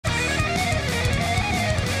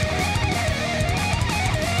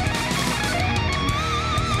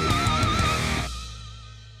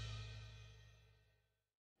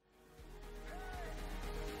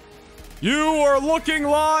You are looking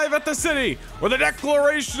live at the city where the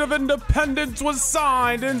Declaration of Independence was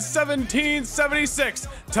signed in 1776.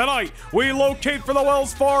 Tonight, we locate for the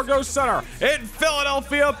Wells Fargo Center in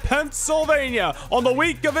Philadelphia, Pennsylvania on the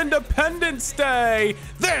week of Independence Day.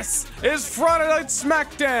 This is Friday Night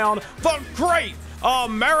SmackDown, the Great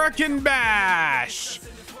American Bash.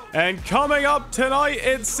 And coming up tonight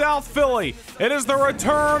in South Philly, it is the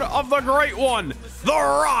return of the Great One, The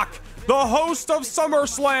Rock. The host of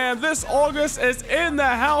SummerSlam this August is in the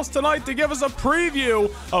house tonight to give us a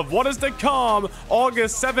preview of what is to come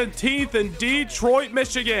August 17th in Detroit,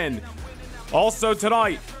 Michigan. Also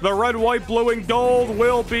tonight, the red, white, blue, and gold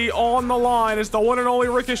will be on the line as the one and only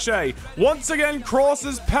Ricochet once again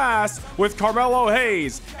crosses paths with Carmelo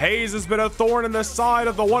Hayes. Hayes has been a thorn in the side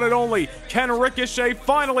of the one and only. Can Ricochet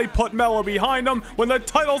finally put Melo behind him when the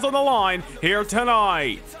title's on the line here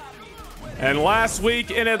tonight? And last week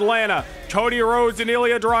in Atlanta, Cody Rhodes and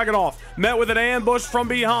Ilja Dragunov met with an ambush from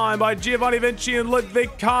behind by Giovanni Vinci and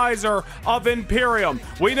Ludwig Kaiser of Imperium.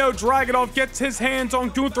 We know Dragunov gets his hands on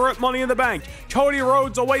Gunther at Money in the Bank. Cody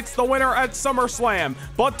Rhodes awaits the winner at SummerSlam.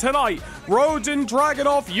 But tonight, Rhodes and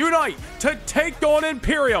Dragunov unite to take on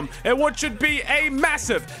Imperium in what should be a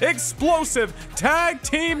massive, explosive tag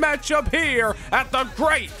team matchup here at the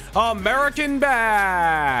Great American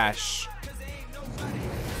Bash.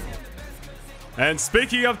 And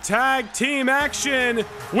speaking of tag team action,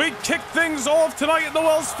 we kick things off tonight at the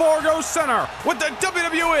Wells Fargo Center with the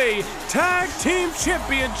WWE Tag Team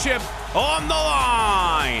Championship on the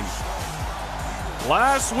line.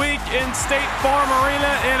 Last week in State Farm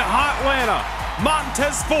Arena in Atlanta,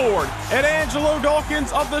 Montez Ford and Angelo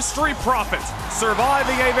Dawkins of the Street Profits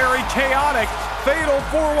surviving a very chaotic fatal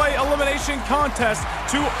four-way elimination contest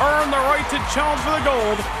to earn the right to challenge for the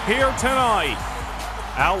gold here tonight.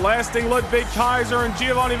 Outlasting Ludwig Kaiser and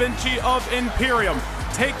Giovanni Vinci of Imperium,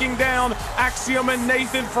 taking down Axiom and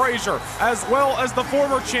Nathan Frazier, as well as the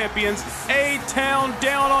former champions, A-Town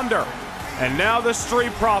Down Under. And now the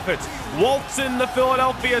Street Profits waltz into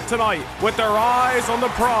Philadelphia tonight with their eyes on the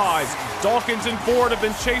prize. Dawkins and Ford have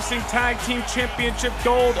been chasing Tag Team Championship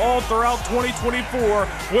gold all throughout 2024.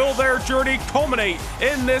 Will their journey culminate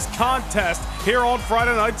in this contest here on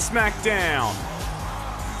Friday Night SmackDown?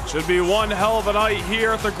 Should be one hell of a night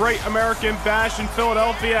here at the Great American Bash in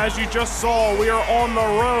Philadelphia. As you just saw, we are on the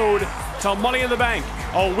road to Money in the Bank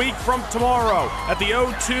a week from tomorrow at the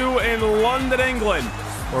O2 in London, England,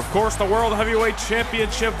 where, of course, the World Heavyweight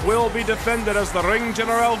Championship will be defended as the Ring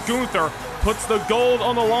General Gunther puts the gold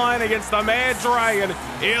on the line against the Mad Dragon,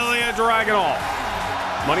 Ilja Dragunov.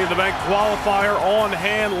 Money in the Bank qualifier on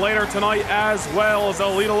hand later tonight, as well as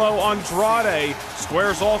Elidolo Andrade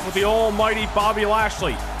squares off with the almighty Bobby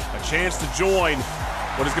Lashley. A chance to join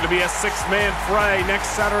what is going to be a six-man fray next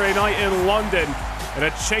Saturday night in London, and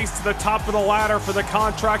a chase to the top of the ladder for the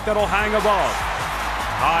contract that'll hang above.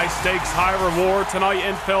 High stakes, high reward tonight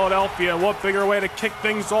in Philadelphia, and what bigger way to kick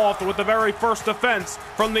things off with the very first defense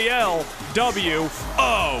from the LWO.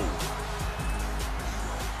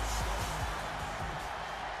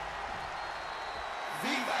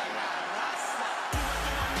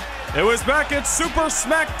 It was back at Super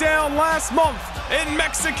SmackDown last month in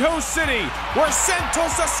Mexico City, where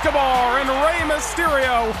Santos Escobar and Rey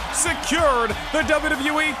Mysterio secured the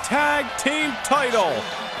WWE Tag Team title,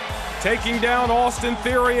 taking down Austin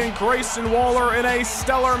Theory and Grayson Waller in a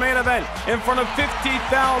stellar main event in front of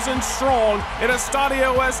 50,000 strong in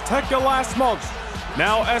Estadio Azteca last month.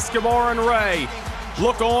 Now Escobar and Rey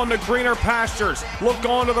look on to greener pastures, look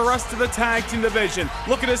on to the rest of the tag team division,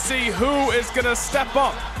 looking to see who is going to step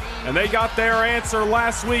up. And they got their answer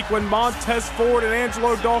last week when Montez Ford and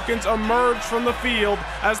Angelo Dawkins emerged from the field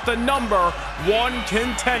as the #1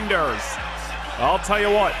 contenders. I'll tell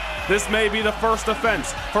you what, this may be the first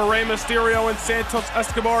offense for Rey Mysterio and Santos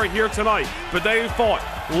Escobar here tonight, but they fought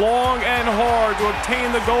long and hard to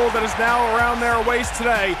obtain the gold that is now around their waist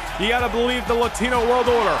today. You gotta believe the Latino World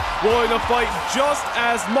Order willing to fight just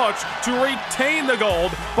as much to retain the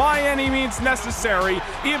gold by any means necessary,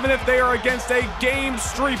 even if they are against a game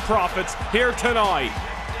Street Profits here tonight.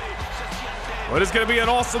 Well, it is going to be an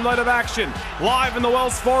awesome night of action, live in the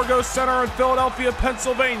Wells Fargo Center in Philadelphia,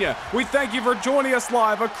 Pennsylvania. We thank you for joining us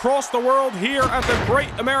live across the world here at the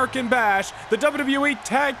Great American Bash, the WWE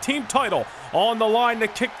Tag Team title on the line to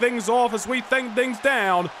kick things off as we think things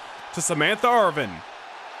down to Samantha Irvin.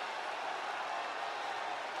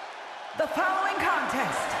 The following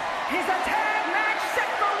contest is a tag match set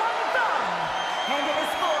for one fall, and it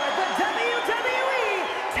is for the WWE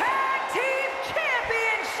Tag Team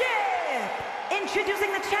Championship.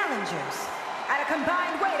 Introducing the challengers at a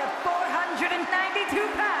combined weight of 492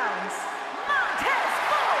 pounds, Montez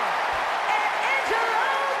Ford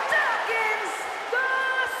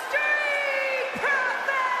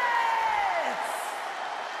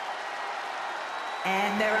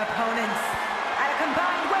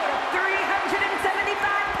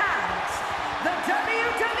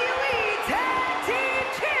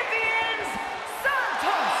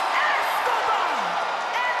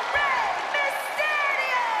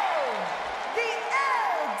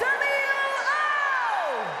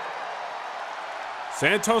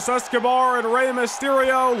Santos Escobar and Rey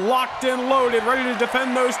Mysterio locked and loaded, ready to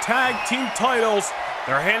defend those tag team titles.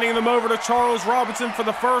 They're handing them over to Charles Robinson for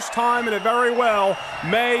the first time, and it very well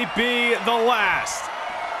may be the last.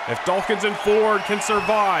 If Dawkins and Ford can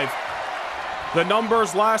survive the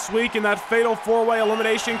numbers last week in that fatal four-way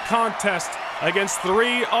elimination contest against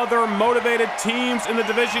 3 other motivated teams in the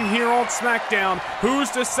division here on SmackDown, who's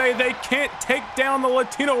to say they can't take down the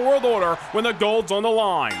Latino World Order when the gold's on the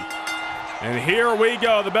line? And here we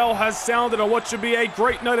go. The bell has sounded on what should be a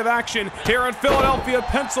great night of action here in Philadelphia,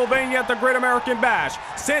 Pennsylvania at the Great American Bash.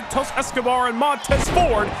 Santos Escobar and Montez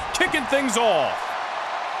Ford kicking things off.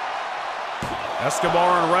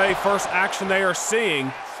 Escobar and Rey, first action they are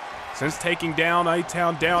seeing since taking down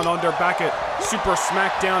A-Town Down Under back at Super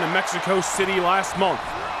SmackDown in Mexico City last month.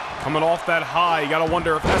 Coming off that high, you gotta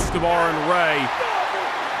wonder if Escobar and Rey,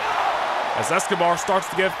 as Escobar starts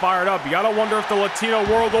to get fired up, you gotta wonder if the Latino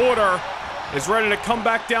World Order is ready to come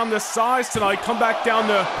back down to size tonight, come back down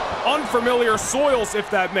to unfamiliar soils, if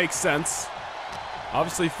that makes sense.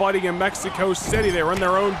 Obviously fighting in Mexico City, they were in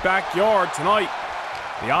their own backyard tonight.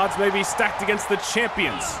 The odds may be stacked against the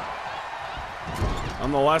champions.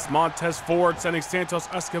 Nonetheless, Montez Ford sending Santos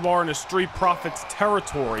Escobar into Street Profits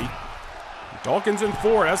territory. Dawkins and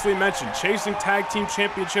Ford, as we mentioned, chasing Tag Team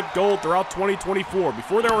Championship gold throughout 2024.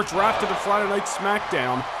 Before they were drafted to Friday Night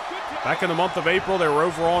SmackDown, back in the month of April, they were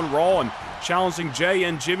over on Raw and challenging Jay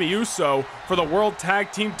and Jimmy Uso for the World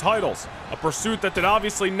Tag Team titles. A pursuit that did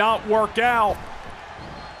obviously not work out.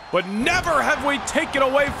 But never have we taken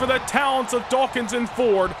away from the talents of Dawkins and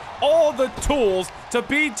Ford all the tools to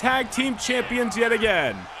be tag team champions yet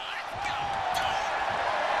again.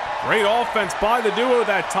 Great offense by the duo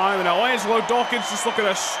that time, and now Angelo Dawkins just looking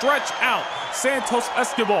to stretch out Santos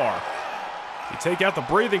Escobar. You take out the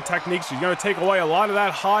breathing techniques, you're going to take away a lot of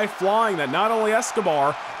that high flying that not only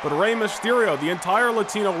Escobar, but Rey Mysterio, the entire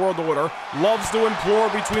Latino World Order, loves to implore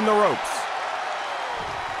between the ropes.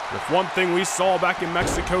 If one thing we saw back in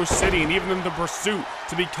Mexico City, and even in the pursuit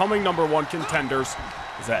to becoming #1 contenders,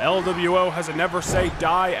 is that LWO has a never say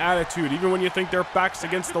die attitude. Even when you think their back's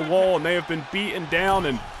against the wall and they have been beaten down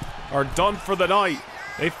and are done for the night,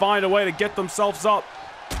 they find a way to get themselves up,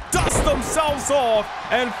 dust themselves off,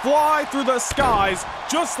 and fly through the skies,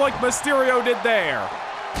 just like Mysterio did there.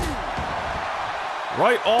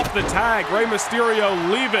 Right off the tag, Rey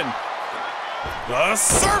Mysterio leaving the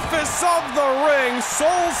surface of the ring,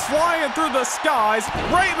 souls flying through the skies.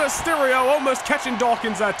 Rey Mysterio almost catching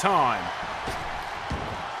Dawkins that time.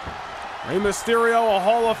 Rey Mysterio, a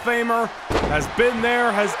Hall of Famer, has been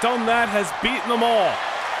there, has done that, has beaten them all.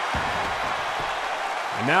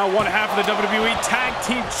 And now one half of the WWE Tag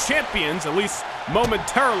Team Champions, at least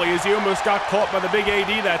momentarily, as he almost got caught by the big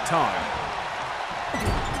AD that time.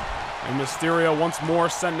 And Mysterio once more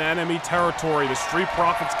sent to enemy territory. The Street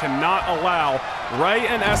Profits cannot allow Rey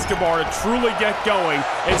and Escobar to truly get going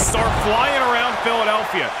and start flying around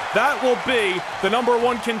Philadelphia. That will be the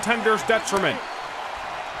 #1 contender's detriment.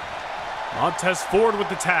 Montez Ford with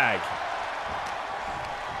the tag.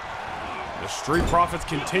 The Street Profits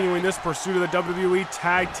continuing this pursuit of the WWE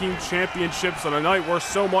Tag Team Championships on a night where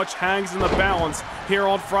so much hangs in the balance here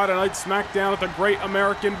on Friday Night SmackDown at the Great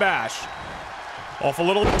American Bash. Off a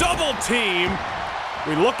little double team,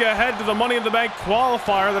 we look ahead to the Money in the Bank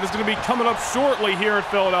qualifier that is going to be coming up shortly here in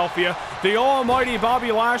Philadelphia. The almighty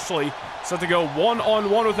Bobby Lashley set to go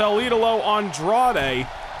one-on-one with El Idolo Andrade.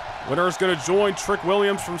 Winner is going to join Trick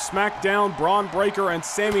Williams from SmackDown, Braun Breaker, and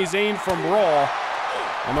Sami Zayn from Raw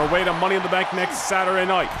on their way to Money in the Bank next Saturday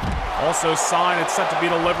night. Also signed and set to be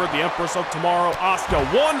delivered, the Empress of Tomorrow, Asuka,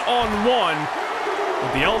 one-on-one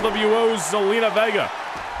with the LWO's Zelina Vega.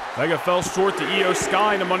 Vega fell short to Io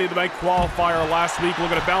Sky in the Money in the Bank qualifier last week,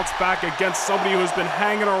 looking to bounce back against somebody who's been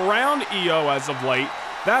hanging around Io as of late.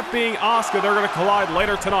 That being Asuka. They're going to collide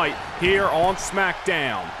later tonight here on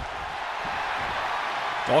SmackDown.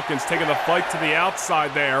 Dawkins taking the fight to the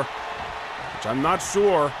outside there, which I'm not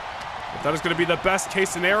sure if that is going to be the best case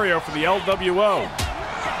scenario for the LWO.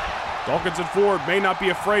 Dawkins and Ford may not be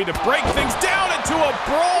afraid to break things down into a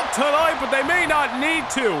brawl tonight, but they may not need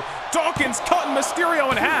to. Dawkins cutting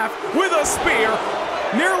Mysterio in half with a spear,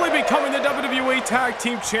 nearly becoming the WWE Tag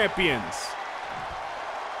Team Champions.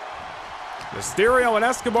 Mysterio and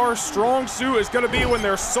Escobar's strong suit is going to be when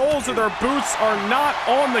their soles of their boots are not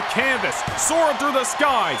on the canvas, soaring through the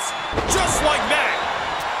skies, just like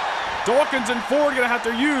that. Dawkins and Ford are going to have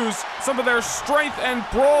to use some of their strength and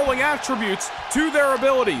brawling attributes to their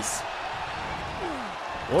abilities.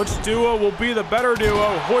 Which duo will be the better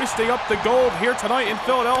duo, hoisting up the gold here tonight in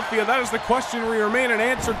Philadelphia? That is the question we remain an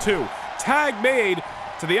answer to. Tag made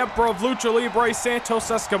to the Emperor of Lucha Libre, Santos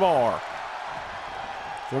Escobar.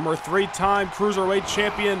 Former 3-time Cruiserweight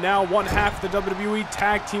champion, now one half the WWE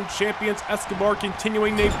Tag Team Champions, Escobar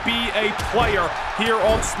continuing to be a player here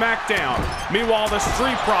on SmackDown. Meanwhile, the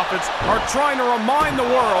Street Profits are trying to remind the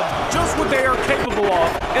world just what they are capable of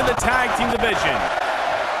in the tag team division.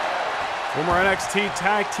 Former NXT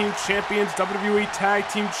Tag Team Champions, WWE Tag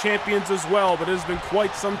Team Champions as well, but it has been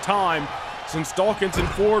quite some time since Dawkins and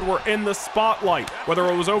Ford were in the spotlight, whether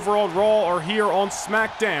it was over on Raw or here on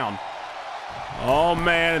SmackDown. Oh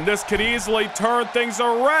man, this could easily turn things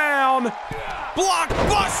around.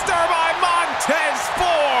 Blockbuster by Montez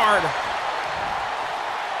Ford!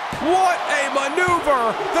 What a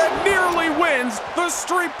maneuver that nearly wins the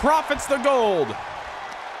Street Profits the gold.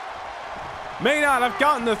 May not have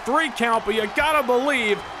gotten the 3 count, but you gotta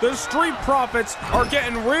believe the Street Profits are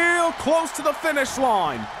getting real close to the finish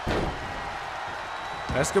line.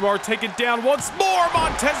 Escobar take it down once more.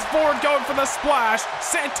 Montez Ford going for the splash.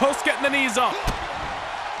 Santos getting the knees up.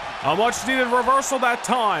 A much needed reversal that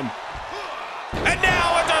time. And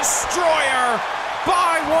now a destroyer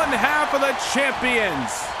by one half of the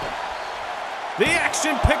champions. The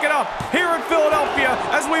action picking up here in Philadelphia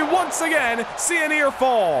as we once again see a near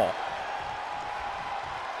fall.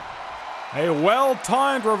 A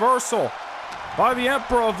well-timed reversal by the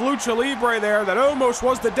Emperor of Lucha Libre there that almost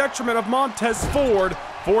was the detriment of Montez Ford.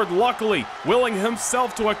 Ford luckily willing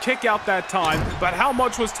himself to a kick out that time, but how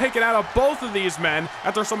much was taken out of both of these men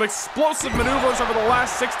after some explosive maneuvers over the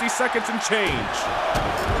last 60 seconds and change.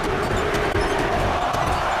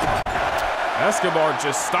 Escobar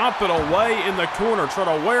just stomping away in the corner,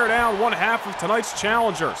 trying to wear down one half of tonight's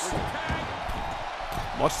challengers.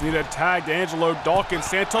 Much needed tag to Angelo Dawkins.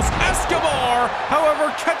 Santos Escobar,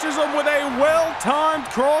 however, catches him with a well-timed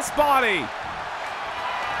crossbody.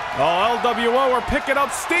 Oh, LWO are picking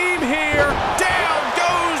up steam here. Down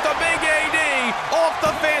goes the Big AD off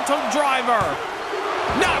the Phantom Driver.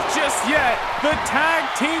 Not just yet. The tag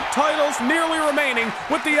team titles nearly remaining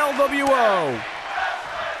with the LWO.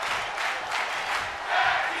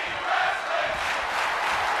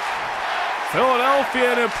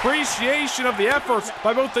 Philadelphia in appreciation of the efforts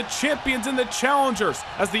by both the champions and the challengers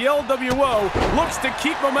as the LWO looks to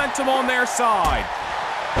keep momentum on their side.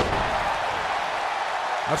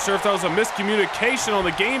 Not sure if that was a miscommunication on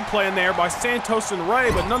the game plan there by Santos and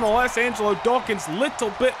Ray, but nonetheless, Angelo Dawkins'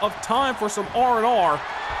 little bit of time for some R&R.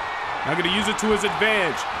 Now going to use it to his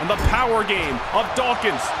advantage, and the power game of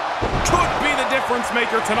Dawkins could be the difference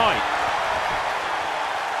maker tonight.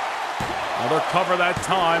 Another cover that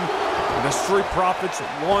time. The Street Profits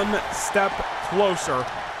one step closer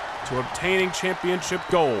to obtaining championship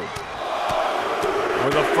gold.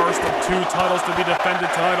 We're the first of 2 titles to be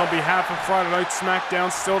defended tonight on behalf of Friday Night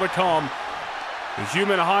SmackDown still to come. The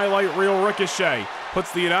human highlight reel Ricochet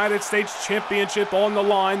puts the United States Championship on the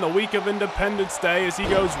line the week of Independence Day as he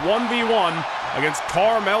goes 1v1 against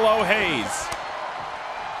Carmelo Hayes.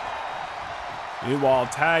 Meanwhile,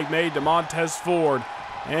 tag made to Montez Ford,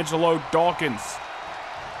 Angelo Dawkins,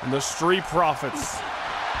 and the Street Profits.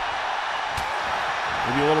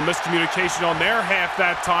 Maybe a little miscommunication on their half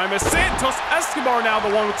that time as Santos Escobar now the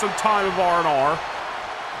one with some time of R&R.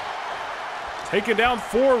 Taking down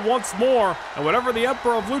Ford once more, and whatever the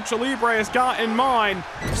Emperor of Lucha Libre has got in mind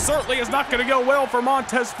certainly is not going to go well for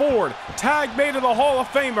Montez Ford. Tag made to the Hall of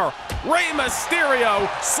Famer, Rey Mysterio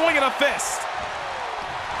swinging a fist.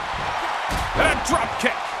 And a drop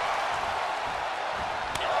kick.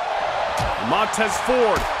 Montez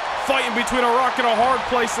Ford fighting between a rock and a hard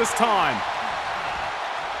place this time.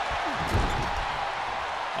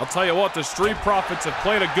 I'll tell you what, the Street Profits have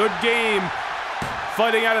played a good game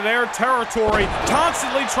fighting out of their territory,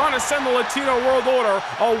 constantly trying to send the Latino World Order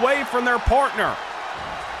away from their partner.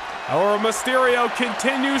 However, Mysterio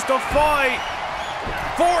continues to fight.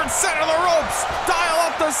 Ford center the ropes, dial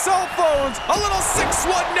up the cell phones, a little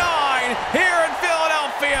 619 here in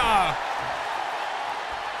Philadelphia.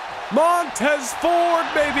 Montez Ford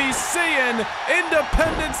may be seeing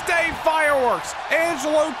Independence Day fireworks.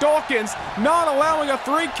 Angelo Dawkins not allowing a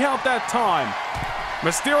 3 count that time.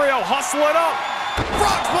 Mysterio hustling up.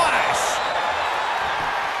 Frog splash.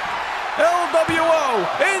 LWO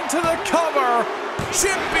into the cover.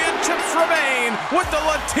 Championships remain with the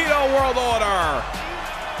Latino World Order.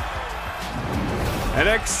 An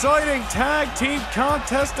exciting tag team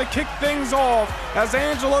contest to kick things off as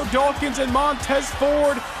Angelo Dawkins and Montez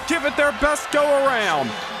Ford give it their best go-around.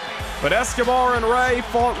 But Escobar and Ray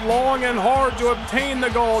fought long and hard to obtain the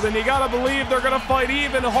gold, and you gotta believe they're gonna fight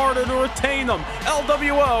even harder to retain them.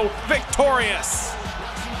 LWO victorious.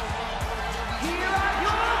 Here are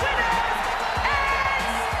your winners, and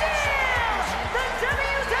still the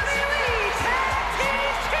WWE Tag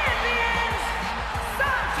Team Champions,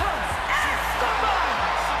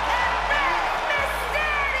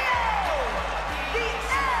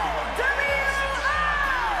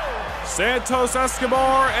 Santos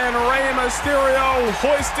Escobar and Rey Mysterio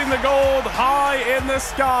hoisting the gold high in the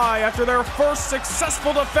sky after their first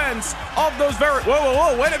successful defense of those very...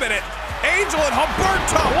 Whoa, wait a minute. Angel and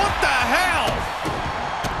Humberto, what the hell?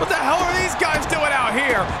 What the hell are these guys doing out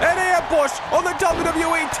here? An ambush on the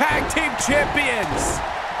WWE Tag Team Champions.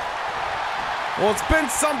 Well, it's been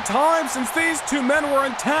some time since these two men were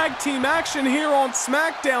in tag team action here on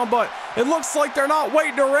SmackDown, but it looks like they're not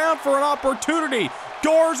waiting around for an opportunity.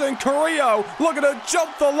 Garza and Carrillo looking to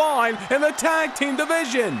jump the line in the tag team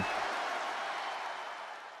division.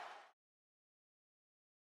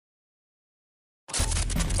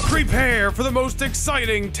 Prepare for the most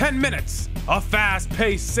exciting 10 minutes, a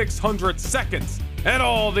fast-paced 600 seconds, and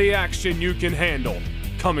all the action you can handle.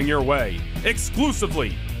 Coming your way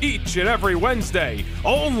exclusively each and every Wednesday,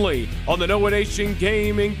 only on the Noah Nation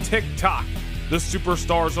Gaming TikTok. The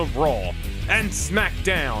superstars of Raw and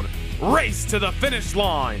SmackDown race to the finish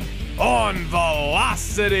line on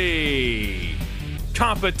velocity.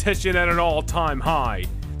 Competition at an all-time high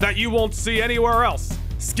that you won't see anywhere else.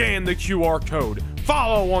 Scan the QR code,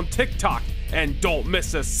 follow on TikTok, and don't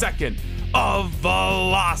miss a second of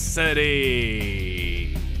velocity.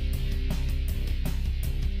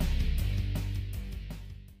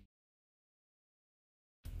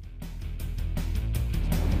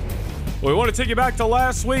 We want to take you back to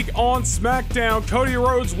last week on SmackDown. Cody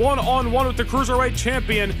Rhodes one-on-one with the Cruiserweight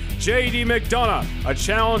Champion, JD McDonough. A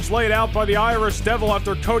challenge laid out by the Irish Devil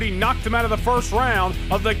after Cody knocked him out of the first round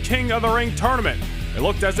of the King of the Ring tournament. It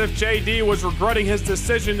looked as if JD was regretting his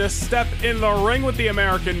decision to step in the ring with the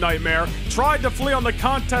American Nightmare, tried to flee on the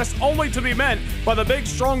contest only to be met by the big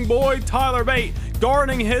strong boy Tyler Bate,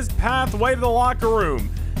 guarding his pathway to the locker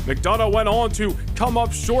room. McDonough went on to come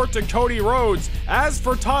up short to Cody Rhodes. As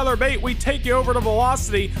for Tyler Bate, we take you over to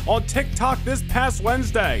Velocity on TikTok this past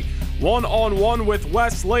Wednesday. One-on-one with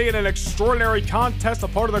Wes Lee in an extraordinary contest, a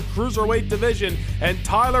part of the Cruiserweight division, and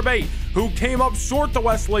Tyler Bate, who came up short to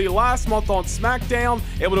Wes Lee last month on SmackDown,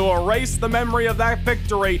 able to erase the memory of that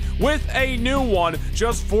victory with a new one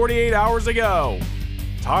just 48 hours ago.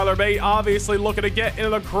 Tyler Bate obviously looking to get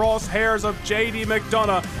into the crosshairs of JD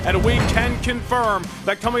McDonough, and we can confirm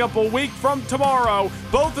that coming up a week from tomorrow,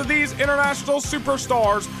 both of these international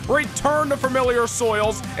superstars return to familiar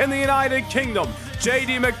soils in the United Kingdom.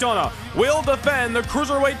 JD McDonough will defend the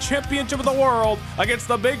Cruiserweight Championship of the World against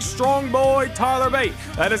the big strong boy Tyler Bate.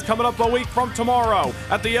 That is coming up a week from tomorrow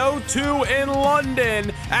at the O2 in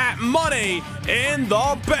London at Money in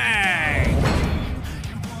the Bank.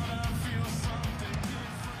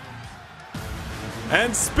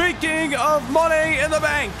 And speaking of Money in the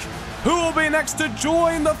Bank, who will be next to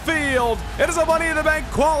join the field? It is a Money in the Bank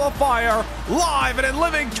qualifier, live and in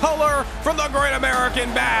living color from the Great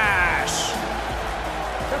American Bash.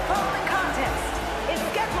 The following contest is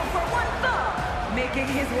scheduled for one fall, making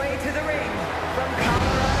his way to the ring from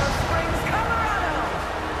Colorado Springs, Colorado,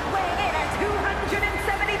 weighing in at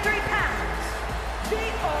 273 pounds, the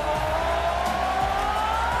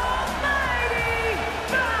almighty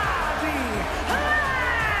Bobby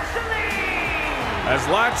Lashley! As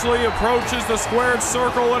Lashley approaches the squared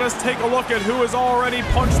circle, let us take a look at who has already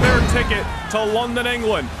punched their ticket to London,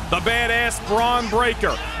 England. The badass Braun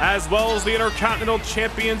Breaker, as well as the Intercontinental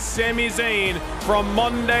Champion Sami Zayn from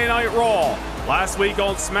Monday Night Raw. Last week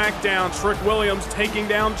on SmackDown, Trick Williams taking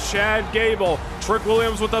down Chad Gable. Trick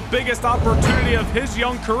Williams with the biggest opportunity of his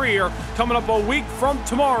young career coming up a week from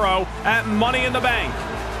tomorrow at Money in the Bank.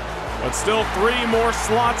 But still 3 more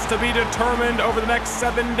slots to be determined over the next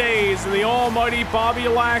 7 days, and the almighty Bobby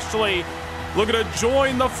Lashley looking to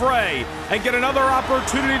join the fray and get another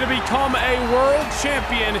opportunity to become a world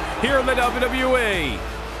champion here in the WWE.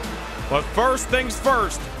 But first things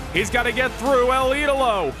first, he's got to get through El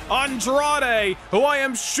Idolo, Andrade, who I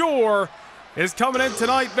am sure is coming in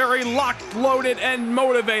tonight very locked, loaded, and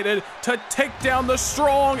motivated to take down the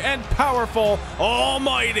strong and powerful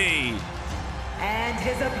Almighty. And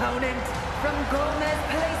his opponent from Gomez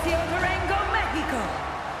Palacio, Durango, Mexico,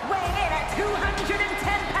 weighing in at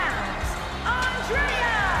 210 pounds,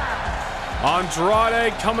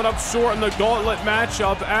 Andrade coming up short in the gauntlet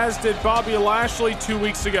matchup, as did Bobby Lashley 2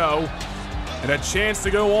 weeks ago. And a chance to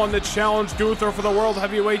go on to challenge Gunther for the World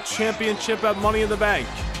Heavyweight Championship at Money in the Bank.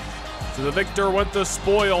 So the victor went the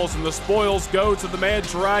spoils, and the spoils go to the Mad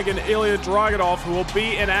Dragon, Ilja Dragunov, who will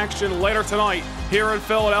be in action later tonight here in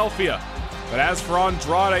Philadelphia. But as for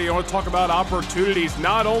Andrade, you want to talk about opportunities.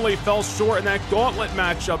 Not only fell short in that gauntlet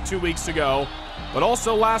matchup 2 weeks ago, but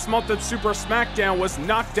also last month at Super SmackDown was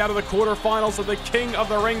knocked out of the quarterfinals of the King of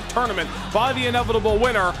the Ring tournament by the inevitable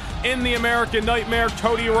winner in the American Nightmare,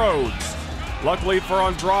 Cody Rhodes. Luckily for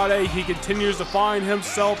Andrade, he continues to find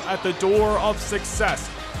himself at the door of success.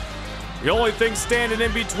 The only thing standing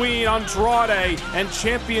in between Andrade and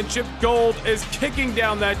championship gold is kicking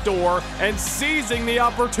down that door and seizing the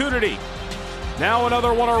opportunity. Now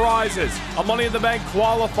another one arises, a Money in the Bank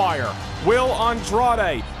qualifier. Will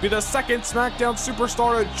Andrade be the second SmackDown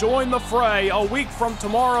superstar to join the fray a week from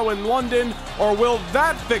tomorrow in London, or will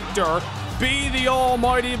that victor be the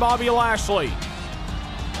almighty Bobby Lashley?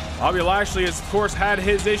 Bobby Lashley has, of course, had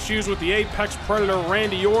his issues with the Apex Predator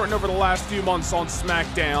Randy Orton over the last few months on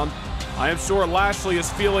SmackDown. I am sure Lashley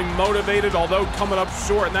is feeling motivated, although coming up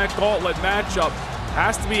short in that gauntlet matchup,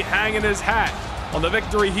 has to be hanging his hat on the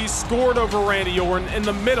victory he scored over Randy Orton in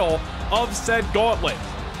the middle of said gauntlet.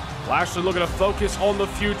 Lashley looking to focus on the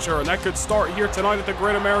future, and that could start here tonight at the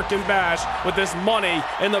Great American Bash with this Money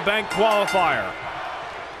in the Bank qualifier.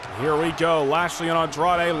 Here we go, Lashley and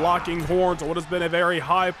Andrade locking horns on what has been a very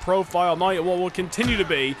high-profile night, what will continue to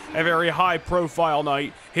be a very high-profile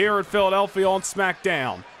night here at Philadelphia on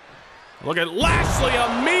SmackDown. Look at Lashley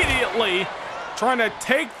immediately trying to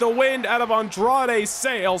take the wind out of Andrade's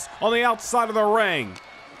sails on the outside of the ring.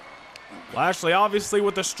 Lashley obviously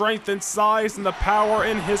with the strength and size and the power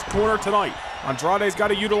in his corner tonight. Andrade's got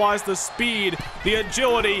to utilize the speed, the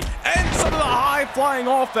agility, and some of the high-flying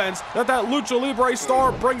offense that Lucha Libre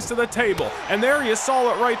star brings to the table. And there you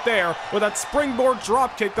saw it right there with that springboard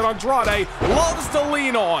dropkick that Andrade loves to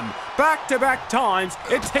lean on. Back-to-back times,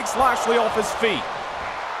 it takes Lashley off his feet.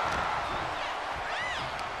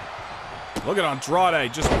 Look at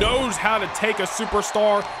Andrade, just knows how to take a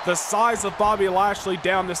superstar the size of Bobby Lashley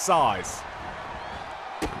down to size.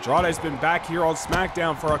 Andrade's been back here on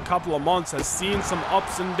SmackDown for a couple of months, has seen some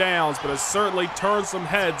ups and downs, but has certainly turned some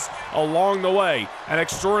heads along the way. An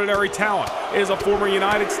extraordinary talent, is a former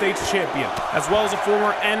United States champion, as well as a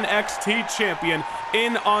former NXT champion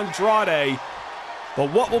in Andrade.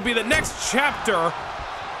 But what will be the next chapter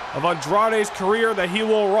of Andrade's career that he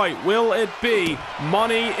will write? Will it be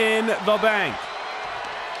Money in the Bank?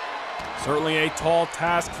 Certainly a tall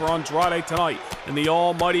task for Andrade tonight and the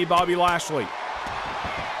almighty Bobby Lashley.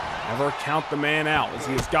 Never count the man out as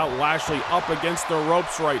he has got Lashley up against the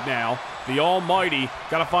ropes right now. The almighty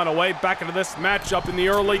got to find a way back into this matchup in the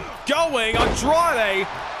early going. Andrade,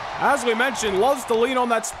 as we mentioned, loves to lean on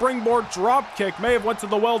that springboard drop kick. May have went to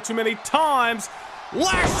the well too many times.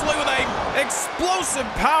 Lashley with an explosive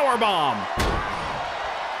powerbomb.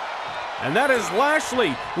 And that is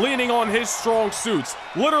Lashley leaning on his strong suits.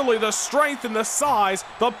 Literally the strength and the size,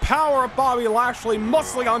 the power of Bobby Lashley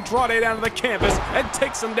muscling Andrade down to the canvas and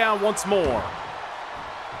takes him down once more.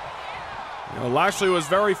 You know, Lashley was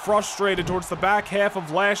very frustrated towards the back half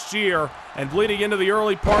of last year and bleeding into the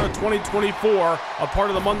early part of 2024, a part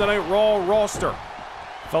of the Monday Night Raw roster.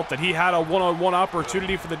 Felt that he had a one-on-one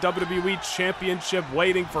opportunity for the WWE Championship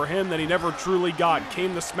waiting for him that he never truly got.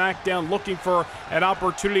 Came to SmackDown looking for an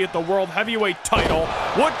opportunity at the World Heavyweight title,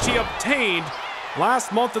 which he obtained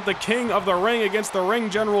last month at the King of the Ring against the Ring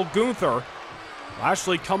General Gunther.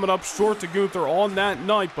 Lashley coming up short to Gunther on that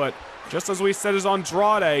night, but just as we said, is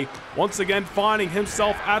Andrade once again finding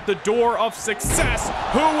himself at the door of success.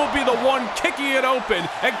 Who will be the one kicking it open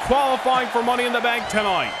and qualifying for Money in the Bank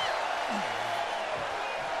tonight?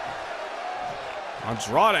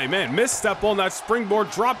 Andrade, man, misstep on that springboard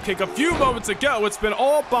dropkick a few moments ago. It's been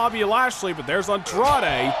all Bobby Lashley, but there's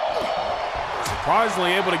Andrade.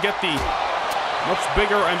 Surprisingly able to get the much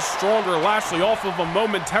bigger and stronger Lashley off of him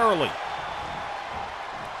momentarily.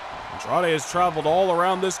 Andrade has traveled all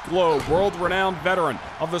around this globe, world-renowned veteran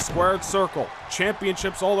of the Squared Circle,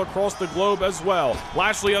 championships all across the globe as well.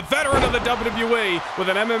 Lashley, a veteran of the WWE with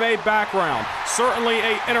an MMA background. Certainly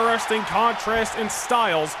an interesting contrast in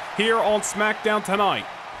styles here on SmackDown tonight.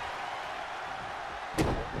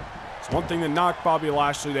 It's one thing to knock Bobby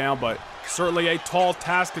Lashley down, but certainly a tall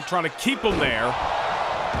task to try to keep him there.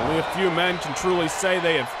 Only a few men can truly say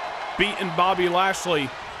they have beaten Bobby Lashley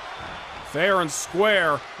fair and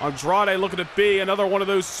square. Andrade looking to be another one of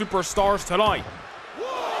those superstars tonight.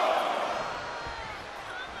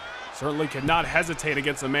 Certainly cannot hesitate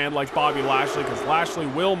against a man like Bobby Lashley, because Lashley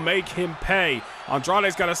will make him pay.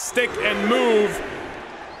 Andrade's got to stick and move.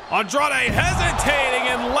 Andrade hesitating,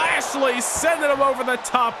 and Lashley sending him over the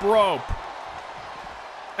top rope.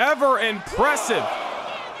 Ever impressive.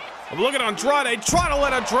 Look at Andrade trying to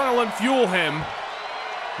let adrenaline fuel him.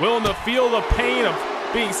 Willing to feel the pain of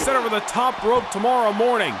being set over the top rope tomorrow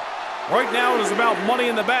morning. Right now it is about Money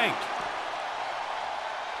in the Bank.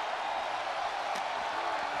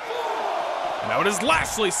 Now it is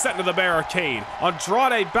Lashley set into the barricade.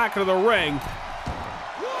 Andrade back into the ring.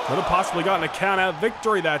 Could have possibly gotten a count-out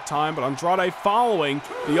victory that time, but Andrade following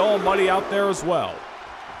the Almighty out there as well.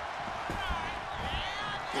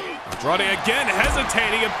 Andrade again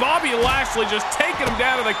hesitating, and Bobby Lashley just taking him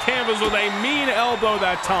down to the canvas with a mean elbow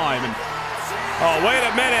that time. And, oh, wait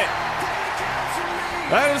a minute.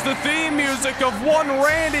 That is the theme music of one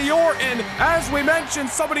Randy Orton. As we mentioned,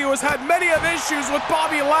 somebody who has had many of issues with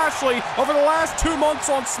Bobby Lashley over the last 2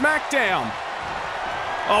 months on SmackDown.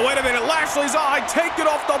 Oh, wait a minute. Lashley's eye taken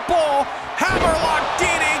off the ball. Hammerlock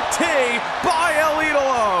DDT by El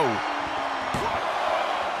Idolo.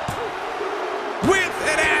 With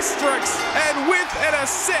an asterisk and with an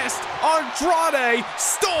assist, Andrade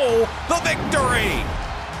stole the victory.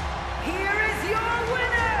 Here is your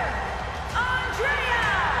winner,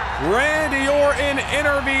 Andrea. Randy Orton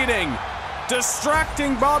intervening,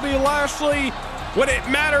 distracting Bobby Lashley when it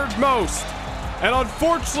mattered most. And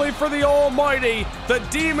unfortunately for the Almighty, the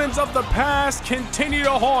demons of the past continue to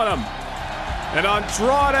haunt him. And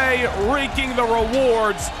Andrade reaping the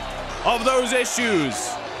rewards of those issues.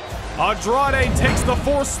 Andrade takes the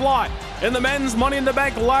 4th slot in the men's Money in the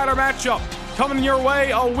Bank ladder matchup. Coming your way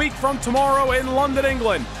a week from tomorrow in London,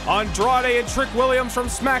 England. Andrade and Trick Williams from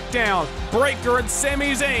SmackDown. Breakker and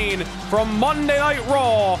Sami Zayn from Monday Night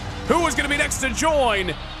Raw. Who is going to be next to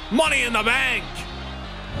join Money in the Bank?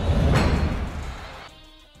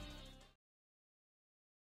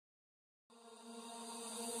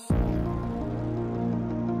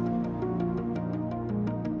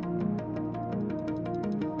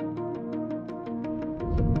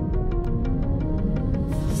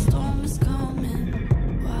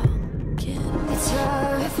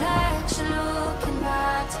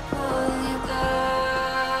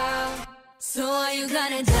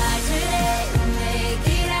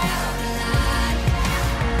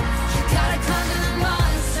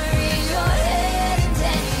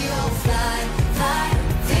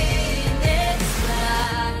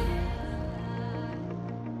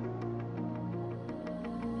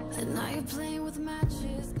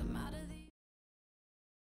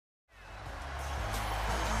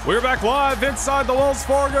 We're back live inside the Wells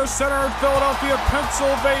Fargo Center in Philadelphia,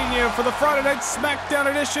 Pennsylvania for the Friday Night SmackDown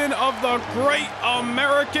edition of the Great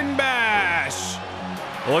American Bash.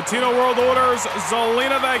 The Latino World Order's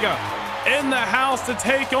Zelina Vega in the house to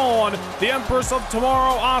take on the Empress of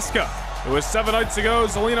Tomorrow, Asuka. It was 7 nights ago,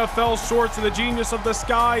 Zelina fell short to the Genius of the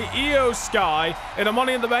Sky, Io Sky, in a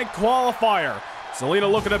Money in the Bank qualifier.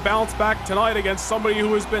 Zelina looking to bounce back tonight against somebody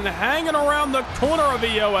who has been hanging around the corner of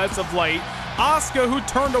Io as of late. Asuka, who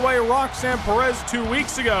turned away Roxanne Perez 2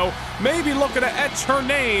 weeks ago, may be looking to etch her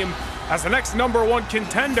name as the next #1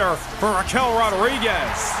 contender for Raquel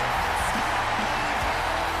Rodriguez.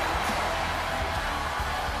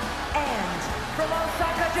 And from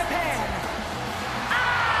Osaka, Japan,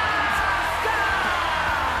 Asuka!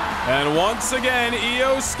 And once again,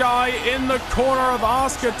 Io Sky in the corner of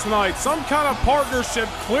Asuka tonight. Some kind of partnership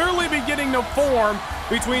clearly beginning to form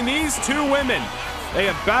between these two women. They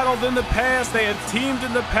have battled in the past, they have teamed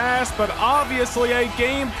in the past, but obviously a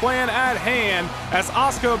game plan at hand as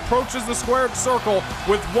Asuka approaches the squared circle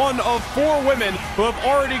with one of 4 women who have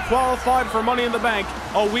already qualified for Money in the Bank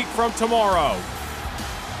a week from tomorrow.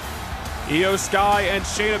 Io Sky and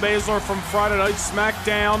Shayna Baszler from Friday Night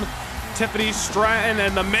SmackDown, Tiffany Stratton,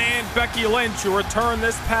 and the man Becky Lynch, who returned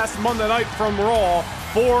this past Monday night from Raw.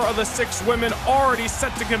 4 of the 6 women already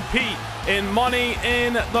set to compete in Money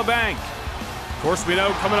in the Bank. Of course, we know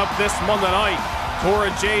coming up this Monday night, Cora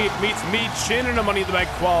Jade meets Mi Chin in a Money in the Bank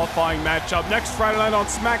qualifying matchup. Next Friday night on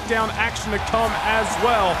SmackDown, action to come as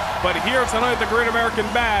well. But here tonight at the Great American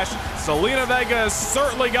Bash, Zelina Vega has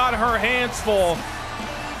certainly got her hands full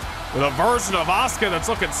with a version of Asuka that's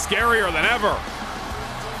looking scarier than ever.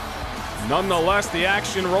 Nonetheless, the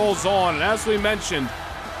action rolls on, and as we mentioned,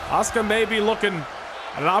 Asuka may be looking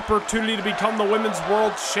at an opportunity to become the Women's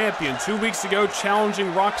World Champion. 2 weeks ago,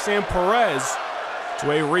 challenging Roxanne Perez to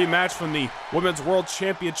a rematch from the Women's World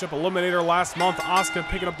Championship Eliminator last month. Asuka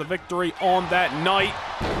picking up the victory on that night.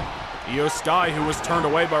 Io Sky, who was turned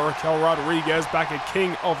away by Raquel Rodriguez back at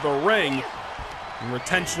King of the Ring, in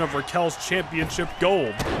retention of Raquel's championship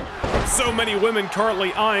gold. So many women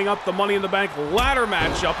currently eyeing up the Money in the Bank ladder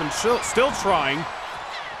matchup and still trying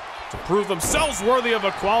to prove themselves worthy of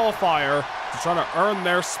a qualifier, to try to earn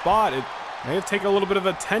their spot. It may have taken a little bit of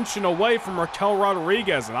attention away from Raquel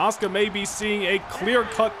Rodriguez, and Asuka may be seeing a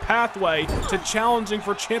clear-cut pathway to challenging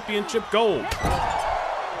for championship gold.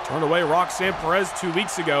 Turned away Roxanne Perez 2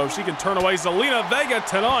 weeks ago. If she can turn away Zelina Vega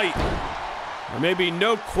tonight, there may be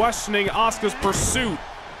no questioning Asuka's pursuit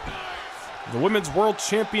of the Women's World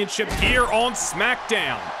Championship here on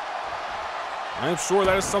SmackDown. I'm sure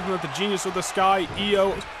that is something that the Genius of the Sky,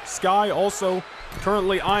 Io Sky, also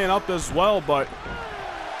currently eyeing up as well, but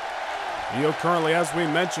Io currently, as we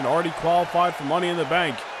mentioned, already qualified for Money in the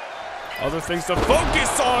Bank. Other things to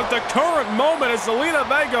focus on at the current moment is Zelina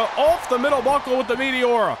Vega off the middle buckle with the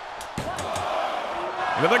Meteora.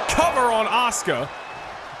 Into the cover on Asuka.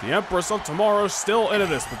 The Empress of Tomorrow still into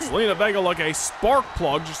this, but Zelina Vega like a spark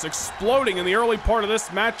plug, just exploding in the early part of this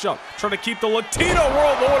matchup, trying to keep the Latino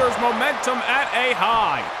World Order's momentum at a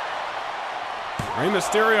high. Rey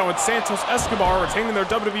Mysterio and Santos Escobar retaining their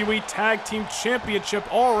WWE Tag Team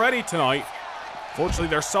Championship already tonight. Fortunately,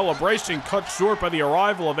 their celebration cut short by the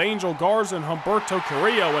arrival of Angel Garza and Humberto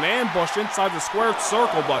Carrillo, an ambush inside the squared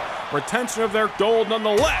circle, but retention of their gold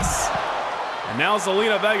nonetheless. And now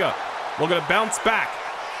Zelina Vega looking to bounce back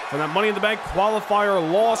from that Money in the Bank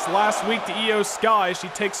qualifier loss last week to Io Sky. She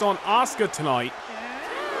takes on Asuka tonight.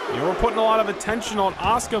 You know, we're putting a lot of attention on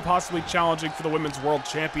Asuka possibly challenging for the Women's World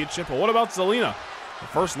Championship, but what about Zelina, the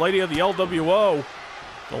First Lady of the LWO?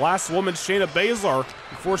 The last woman, Shayna Baszler,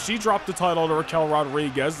 before she dropped the title to Raquel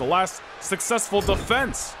Rodriguez, the last successful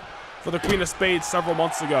defense for the Queen of Spades several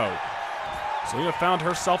months ago. Zelina found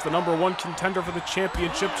herself the #1 contender for the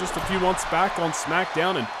championship just a few months back on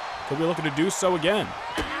SmackDown, and could be looking to do so again.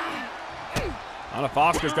 I don't know if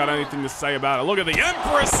Asuka's got anything to say about it. Look at the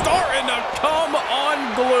Empress starting to come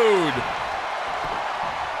unglued.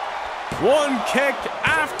 One kick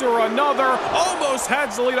after another. Almost had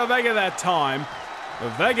Zelina Vega that time. But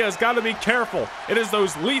Vega has got to be careful. It is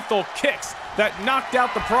those lethal kicks that knocked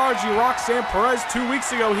out the prodigy Roxanne Perez 2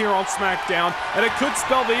 weeks ago here on SmackDown, and it could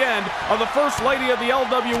spell the end of the First Lady of the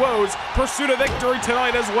LWO's pursuit of victory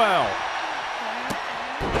tonight as well.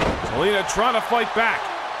 Zelina trying to fight back,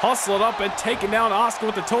 hustle it up and taking down Asuka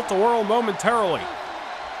with the tilt-a-whirl momentarily.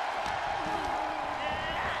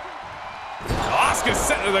 Asuka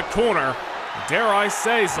set to the corner. Dare I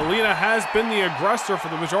say, Zelina has been the aggressor for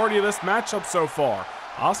the majority of this matchup so far.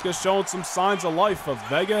 Asuka's showing some signs of life, but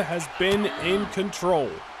Vega has been in control.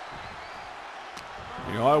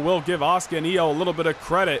 You know, I will give Asuka and Io a little bit of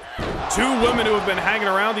credit. Two women who have been hanging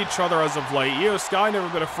around each other as of late. Io Sky never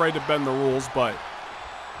been afraid to bend the rules, but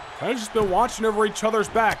kind of just been watching over each other's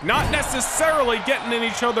back. Not necessarily getting in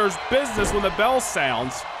each other's business when the bell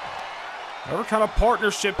sounds. Whatever kind of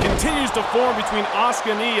partnership continues to form between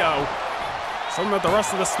Asuka and Io, something that the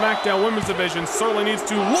rest of the SmackDown Women's Division certainly needs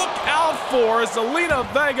to look out for, as Zelina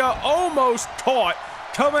Vega almost caught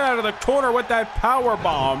coming out of the corner with that power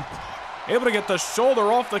bomb. Able to get the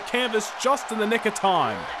shoulder off the canvas just in the nick of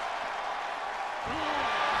time.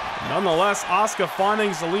 Nonetheless, Asuka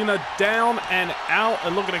finding Zelina down and out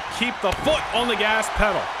and looking to keep the foot on the gas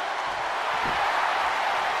pedal.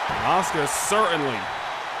 Asuka is certainly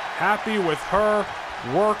happy with her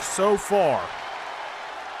work so far.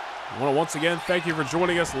 I want to once again thank you for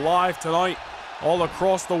joining us live tonight all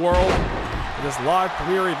across the world for this live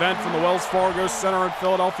premiere event from the Wells Fargo Center in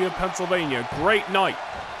Philadelphia, Pennsylvania. Great night.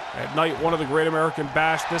 At night one of the Great American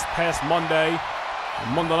Bash this past Monday.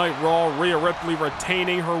 On Monday Night Raw, Rhea Ripley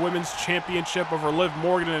retaining her Women's Championship over Liv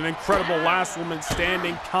Morgan in an incredible last woman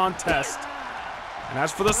standing contest. And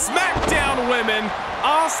as for the SmackDown women,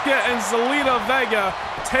 Asuka and Zelina Vega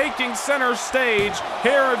taking center stage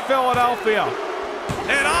here in Philadelphia.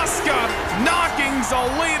 And Asuka knocking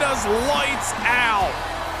Zelina's lights out.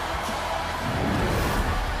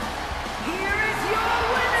 Here is your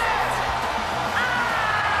winner,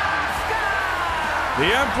 Asuka! The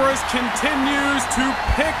Empress continues to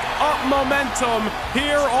pick up momentum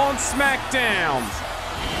here on SmackDown.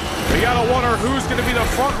 We gotta wonder who's gonna be the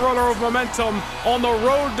front runner of momentum on the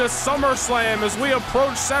road to SummerSlam as we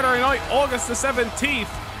approach Saturday night, August the 17th.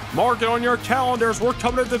 Mark it on your calendars. We're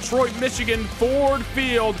coming to Detroit, Michigan, Ford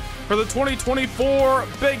Field for the 2024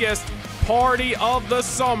 biggest party of the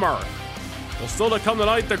summer. Well, still to come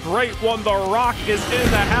tonight, the great one, The Rock, is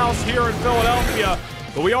in the house here in Philadelphia.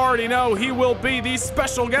 But we already know he will be the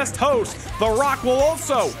special guest host. The Rock will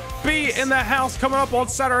also be in the house coming up on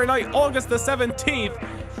Saturday night, August the 17th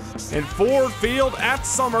in Ford Field at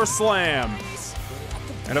SummerSlam.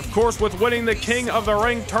 And of course, with winning the King of the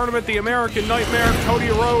Ring tournament, the American Nightmare, Cody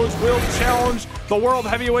Rhodes, will challenge the World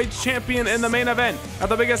Heavyweight Champion in the main event at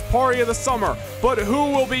the biggest party of the summer. But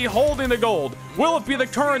who will be holding the gold? Will it be the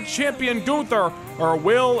current champion, Gunther, or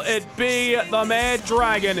will it be the Mad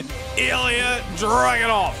Dragon, Ilja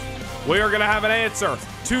Dragunov? We are going to have an answer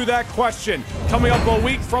to that question coming up a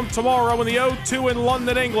week from tomorrow in the O2 in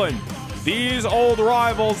London, England. These old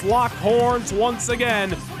rivals lock horns once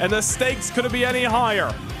again, and the stakes couldn't be any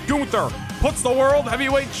higher. Gunther puts the World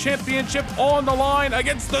Heavyweight Championship on the line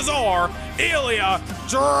against the Tsar, Ilja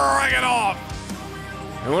Dragunov.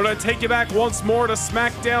 And we're going to take you back once more to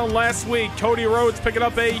SmackDown last week. Cody Rhodes picking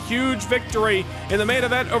up a huge victory in the main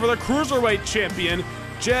event over the Cruiserweight Champion,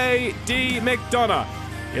 J.D. McDonough.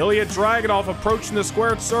 Ilja Dragunov approaching the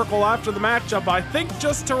squared circle after the matchup, I think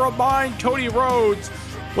just to remind Cody Rhodes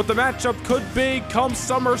what the matchup could be come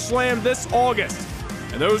SummerSlam this August.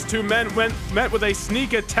 And those two men met with a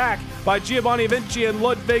sneak attack by Giovanni Vinci and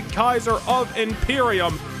Ludwig Kaiser of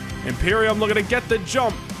Imperium. Imperium looking to get the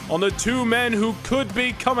jump on the two men who could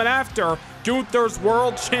be coming after Gunther's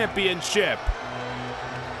World Championship.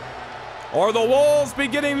 Are the walls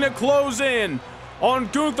beginning to close in on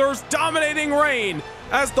Gunther's dominating reign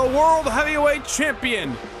as the World Heavyweight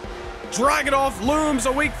Champion? Dragunov looms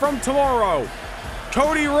a week from tomorrow.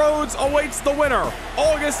 Cody Rhodes awaits the winner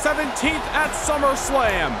August 17th at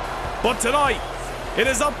SummerSlam. But tonight, it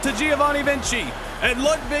is up to Giovanni Vinci and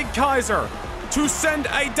Ludwig Kaiser to send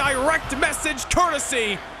a direct message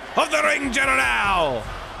courtesy of the Ring General.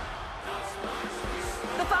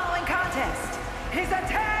 The following contest is a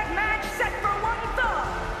tag match set for one fall.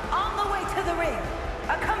 On the way to the ring,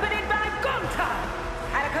 accompanied by Gunther,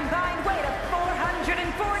 at a combined weight of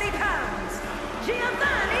 440 pounds,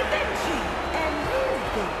 Giovanni Vinci and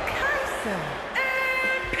Ludwig Kaiser.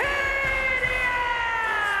 Imperium!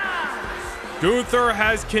 Gunther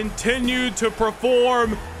has continued to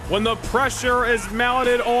perform when the pressure is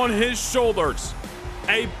mounted on his shoulders.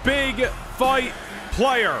 A big fight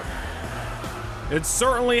player. It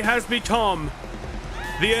certainly has become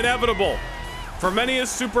the inevitable for many of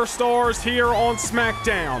superstars here on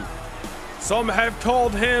SmackDown. Some have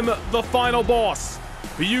called him the final boss,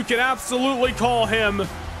 but you can absolutely call him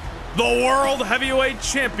the World Heavyweight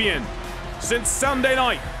Champion. Since Sunday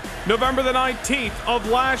night, November the 19th of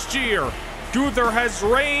last year, Gunther has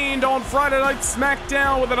reigned on Friday Night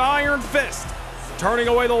SmackDown with an iron fist, turning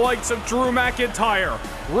away the likes of Drew McIntyre,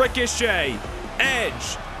 Ricochet,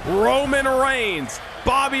 Edge, Roman Reigns,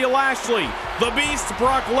 Bobby Lashley, the Beast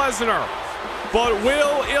Brock Lesnar. But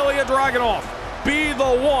will Ilja Dragunov be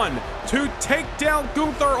the one to take down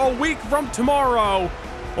Gunther a week from tomorrow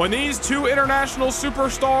when these two international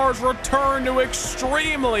superstars return to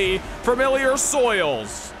extremely familiar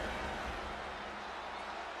soils?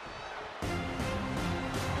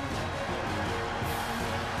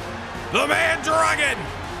 The Man Dragon,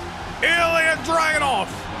 Ilja Dragunov,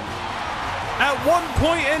 at one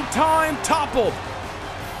point in time toppled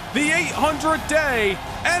the 800-day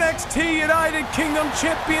NXT United Kingdom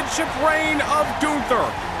Championship reign of Gunther.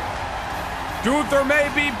 Gunther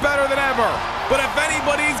may be better than ever, but if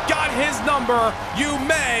anybody's got his number, you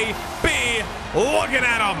may be looking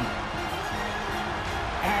at him.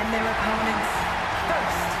 And their opponents,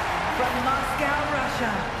 first from Moscow,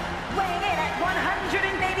 Russia, weighing in at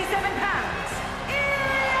 187 pounds,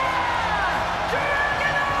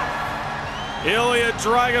 Ilja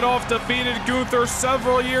Dragunov defeated Gunther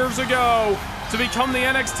several years ago to become the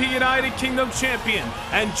NXT United Kingdom Champion.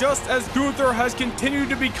 And just as Gunther has continued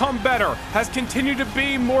to become better, has continued to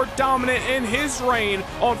be more dominant in his reign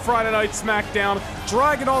on Friday Night SmackDown,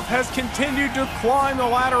 Dragunov has continued to climb the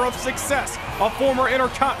ladder of success. A former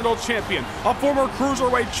Intercontinental Champion, a former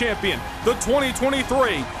Cruiserweight Champion, the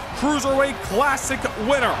 2023 Cruiserweight Classic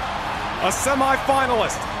winner, a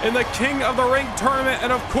semi-finalist in the King of the Ring tournament,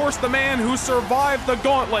 and of course the man who survived the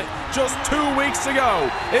gauntlet just 2 weeks ago.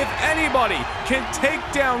 If anybody can take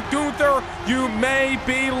down Gunther, you may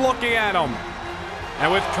be looking at him.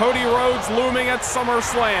 And with Cody Rhodes looming at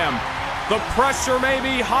SummerSlam, the pressure may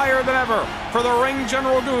be higher than ever for the Ring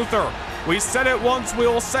General Gunther. We said it once, we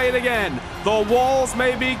will say it again. The walls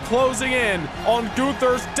may be closing in on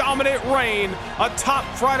Gunther's dominant reign atop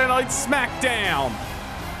Friday Night SmackDown.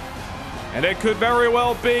 And it could very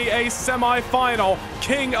well be a semi-final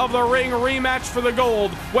King of the Ring rematch for the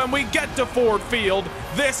gold when we get to Ford Field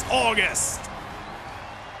this August.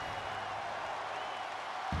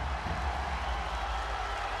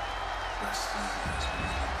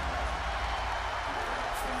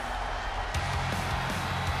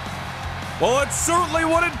 Well, it certainly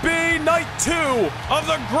wouldn't be night 2 of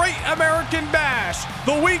the Great American Bash,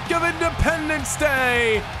 the week of Independence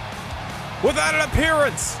Day, without an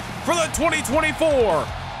appearance for the 2024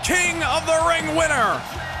 King of the Ring winner,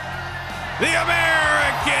 the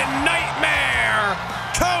American Nightmare,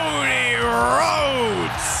 Cody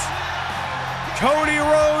Rhodes. Cody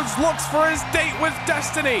Rhodes looks for his date with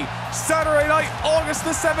Destiny, Saturday night, August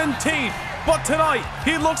the 17th. But tonight,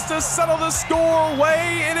 he looks to settle the score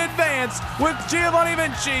way in advance with Giovanni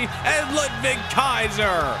Vinci and Ludwig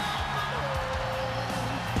Kaiser.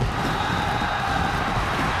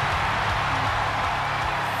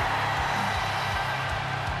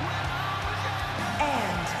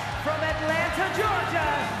 and from Atlanta,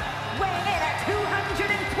 Georgia,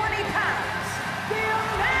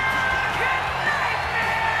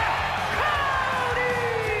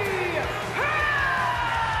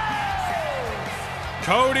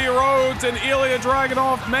 Cody Rhodes and Ilja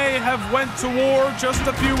Dragunov may have went to war just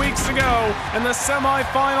a few weeks ago in the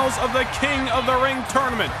semifinals of the King of the Ring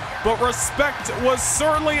tournament, but respect was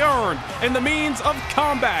certainly earned in the means of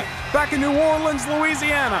combat back in New Orleans,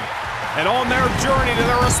 Louisiana. And on their journey to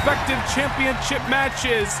their respective championship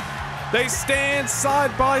matches, they stand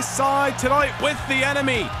side by side tonight with the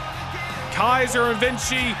enemy. Kaiser and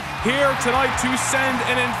Vinci here tonight to send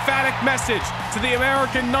an emphatic message to the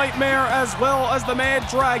American Nightmare as well as the Mad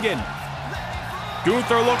Dragon.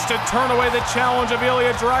 Gunther looks to turn away the challenge of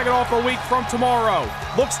Ilja Dragunov a week from tomorrow.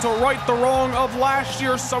 Looks to right the wrong of last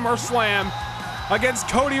year's SummerSlam against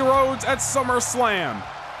Cody Rhodes at SummerSlam.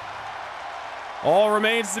 All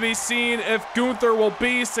remains to be seen if Gunther will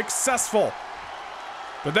be successful.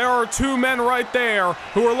 But there are two men right there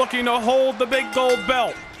who are looking to hold the big gold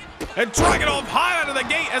belt. And Dragunov high out of the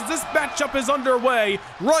gate as this matchup is underway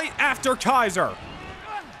right after Kaiser.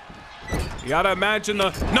 You gotta imagine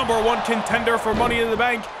the #1 contender for Money in the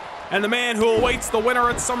Bank and the man who awaits the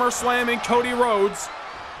winner at SummerSlam in Cody Rhodes.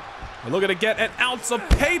 We're looking to get an ounce of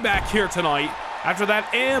payback here tonight after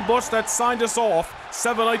that ambush that signed us off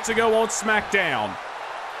 7 nights ago on SmackDown.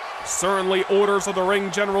 Certainly orders of the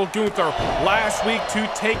ring general Gunther last week to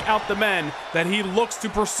take out the men that he looks to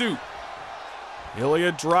pursue.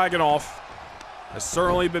 Ilja Dragunov has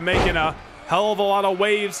certainly been making a hell of a lot of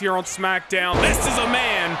waves here on SmackDown. This is a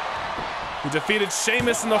man who defeated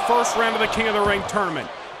Sheamus in the first round of the King of the Ring tournament,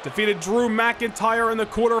 defeated Drew McIntyre in the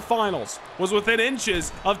quarterfinals, was within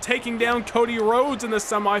inches of taking down Cody Rhodes in the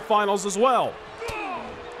semifinals as well.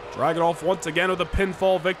 Dragunov once again with a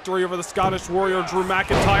pinfall victory over the Scottish Warrior Drew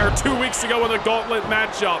McIntyre 2 weeks ago in the Gauntlet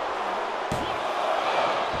matchup.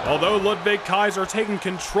 Although Ludwig Kaiser taking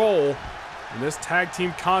control in this tag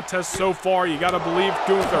team contest so far, you gotta believe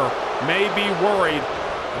Gunther may be worried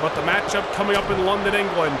about the matchup coming up in London,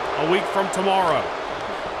 England a week from tomorrow.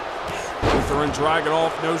 Gunther and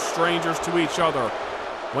Dragunov, no strangers to each other,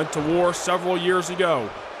 went to war several years ago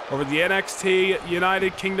over the NXT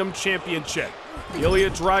United Kingdom Championship. Ilja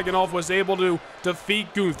Dragunov was able to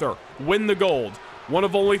defeat Gunther, win the gold. One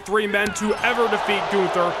of only 3 men to ever defeat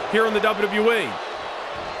Gunther here in the WWE.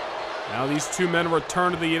 Now these two men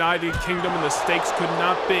return to the United Kingdom and the stakes could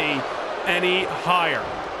not be any higher.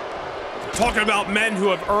 Talking about men who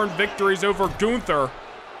have earned victories over Gunther.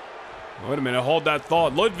 Wait a minute, hold that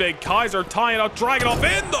thought. Ludwig Kaiser tying up Dragunov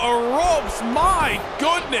in the ropes. My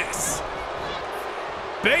goodness.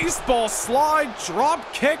 Baseball slide,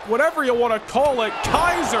 drop kick, whatever you want to call it.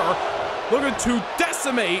 Kaiser looking to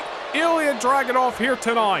decimate Ilja Dragunov here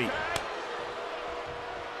tonight.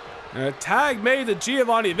 And a tag made to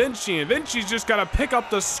Giovanni Vinci, and Vinci's just got to pick up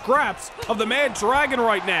the scraps of the Mad Dragon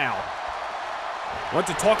right now. Went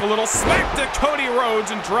to talk a little smack to Cody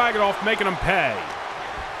Rhodes, and Dragunov making him pay.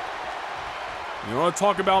 You want to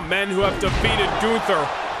talk about men who have defeated Gunther.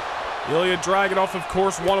 Ilja Dragunov, of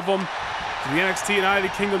course, one of them. The NXT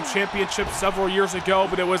United Kingdom Championship several years ago,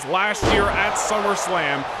 but it was last year at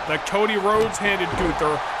SummerSlam that Cody Rhodes handed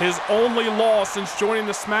Gunther his only loss since joining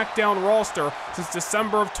the SmackDown roster since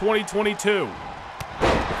December of 2022.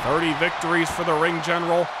 30 victories for the ring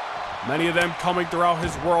general, many of them coming throughout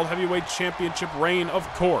his World Heavyweight Championship reign,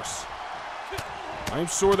 of course. I'm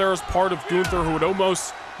sure there is part of Gunther who would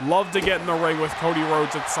almost love to get in the ring with Cody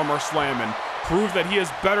Rhodes at SummerSlam and prove that he is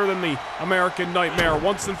better than the American Nightmare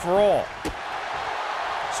once and for all.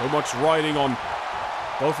 So much riding on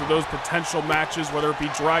both of those potential matches, whether it be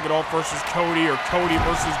Dragunov versus Cody or Cody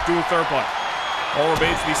versus Gunther, but all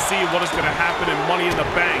remains to be seen what is going to happen in Money in the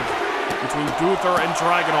Bank between Gunther and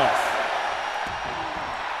Dragunov.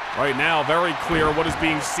 Right now, very clear what is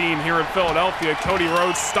being seen here in Philadelphia. Cody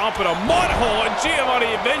Rhodes stomping a mud hole at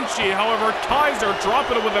Giovanni Vinci. However, Kaiser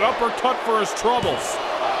dropping it with an uppercut for his troubles.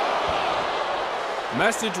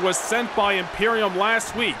 Message was sent by Imperium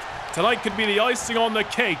last week. Tonight could be the icing on the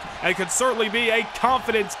cake and could certainly be a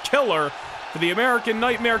confidence killer for the American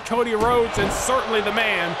Nightmare Cody Rhodes, and certainly the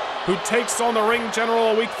man who takes on the ring general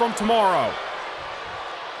a week from tomorrow.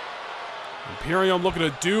 Imperium looking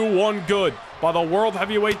to do one good by the World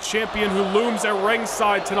Heavyweight Champion who looms at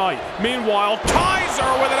ringside tonight. Meanwhile,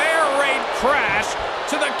 Kaiser with an air raid crash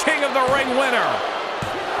to the King of the Ring winner.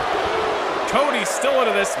 Cody still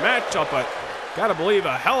into this matchup, but gotta believe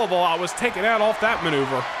a hell of a lot was taken out off that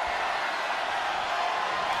maneuver.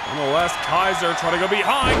 Nonetheless, Kaiser trying to go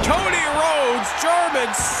behind. Cody Rhodes,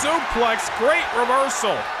 German suplex, great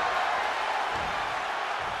reversal.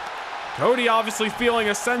 Cody obviously feeling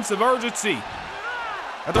a sense of urgency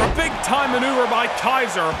after a big-time maneuver by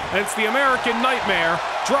Kaiser, and it's the American Nightmare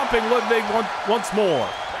dropping Ludwig once more.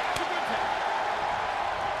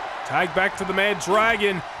 Tag back to the Mad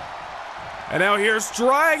Dragon. And now here's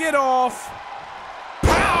Dragunov.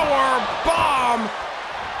 Power bomb.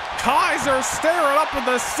 Kaiser staring up at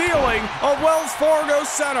the ceiling of Wells Fargo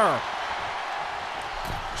Center.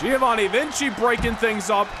 Giovanni Vinci breaking things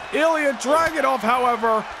up. Ilja Dragunov,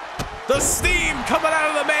 however, the steam coming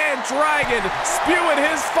out of the man Dragon, spewing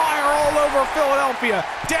his fire all over Philadelphia.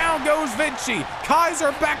 Down goes Vinci.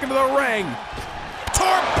 Kaiser back into the ring.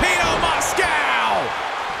 Torpedo Moscow!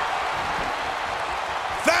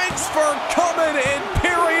 Thanks for coming,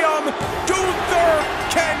 Imperium. Gunther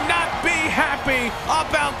cannot be happy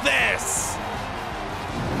about this.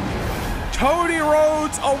 Cody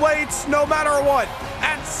Rhodes awaits no matter what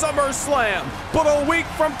at SummerSlam, but a week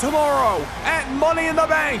from tomorrow at Money in the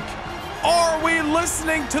Bank. Are we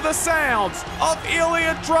listening to the sounds of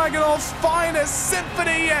Ilja Dragunov's finest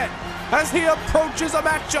symphony yet as he approaches a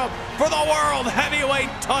matchup for the World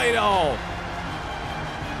Heavyweight title?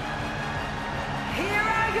 Here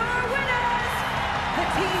are your winners, the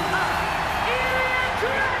team of Ilja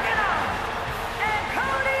Dragunov and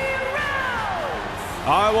Cody Rhodes.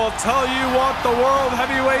 I will tell you what, the World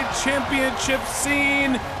Heavyweight Championship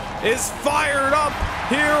scene is fired up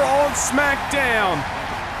here on SmackDown.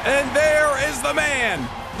 And there is the man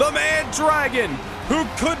Dragon, who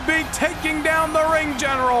could be taking down the ring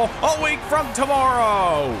general a week from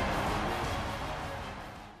tomorrow.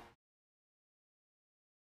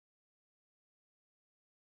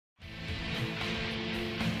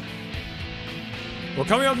 Well,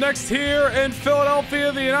 coming up next here in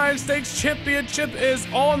Philadelphia, the United States Championship is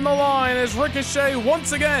on the line as Ricochet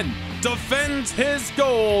once again defends his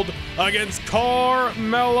gold against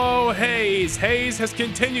Carmelo Hayes. Hayes has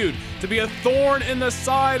continued to be a thorn in the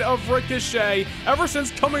side of Ricochet ever since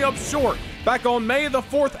coming up short back on May the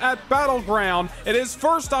 4th at Battleground in his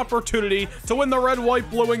first opportunity to win the red, white,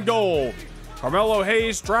 blue, and gold. Carmelo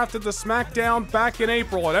Hayes drafted to SmackDown back in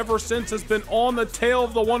April and ever since has been on the tail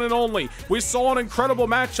of the one and only. We saw an incredible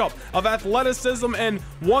matchup of athleticism and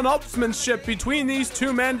one-upsmanship between these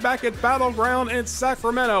two men back at Battleground in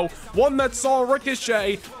Sacramento, one that saw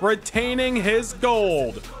Ricochet retaining his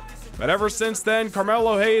gold. But ever since then,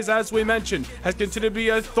 Carmelo Hayes, as we mentioned, has continued to be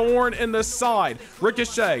a thorn in the side.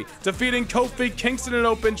 Ricochet defeating Kofi Kingston in an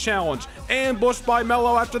open challenge, ambushed by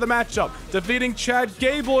Melo after the matchup, defeating Chad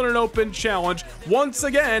Gable in an open challenge, once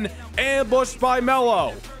again ambushed by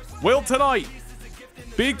Melo. Will tonight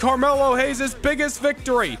be Carmelo Hayes' biggest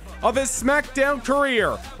victory of his SmackDown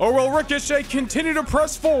career, or will Ricochet continue to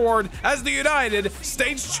press forward as the United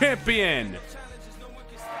States Champion?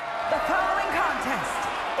 The following contest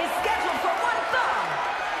is scheduled for one fall,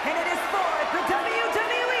 and it is for the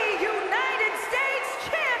WWE United States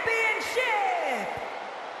Championship.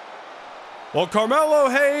 Well, Carmelo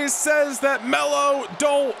Hayes says that Melo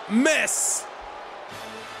don't miss.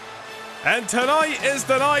 And tonight is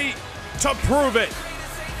the night to prove it.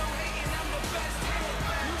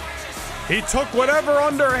 He took whatever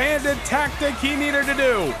underhanded tactic he needed to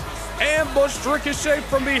do, ambushed Ricochet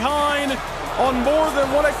from behind on more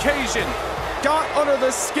than one occasion, got under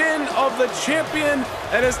the skin of the champion,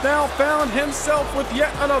 and has now found himself with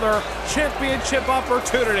yet another championship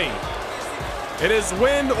opportunity. It is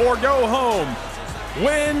win or go home.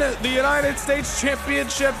 Win the United States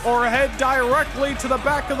Championship or head directly to the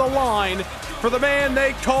back of the line for the man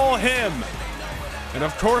they call him. And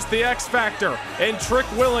of course, the X Factor and Trick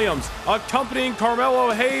Williams accompanying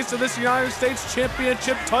Carmelo Hayes to this United States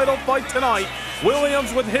Championship title fight tonight.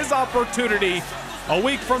 Williams with his opportunity a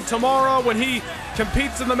week from tomorrow when he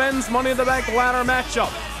competes in the men's Money in the Bank ladder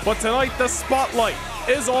matchup. But tonight, the spotlight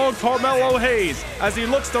is on Carmelo Hayes as he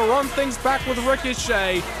looks to run things back with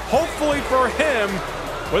Ricochet, hopefully for him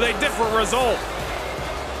with a different result.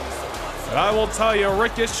 And I will tell you,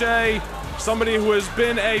 Ricochet, somebody who has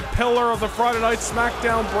been a pillar of the Friday Night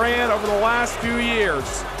SmackDown brand over the last few years,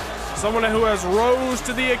 someone who has rose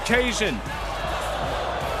to the occasion,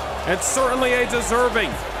 and certainly a deserving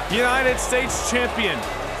United States champion,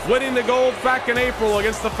 winning the gold back in April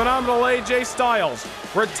against the phenomenal AJ Styles,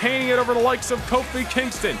 retaining it over the likes of Kofi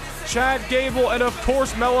Kingston, Chad Gable, and of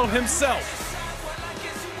course Melo himself.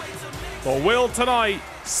 But will tonight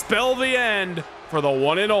spell the end for the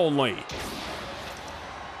one and only?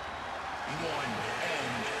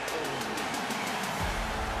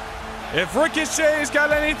 If Ricochet's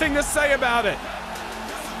got anything to say about it,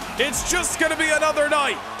 it's just going to be another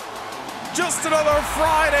night. Just another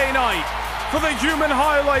Friday night for the human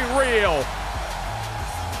highlight reel.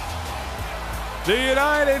 The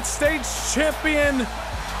United States champion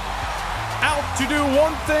out to do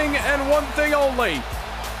one thing and one thing only,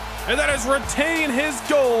 and that is retain his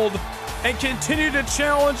gold and continue to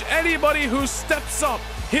challenge anybody who steps up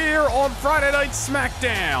here on Friday Night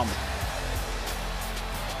SmackDown.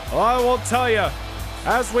 Well, I will tell you,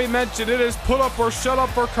 as we mentioned, it is put up or shut up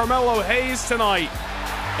for Carmelo Hayes tonight.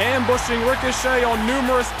 Ambushing Ricochet on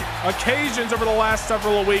numerous occasions over the last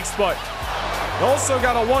several weeks, but you also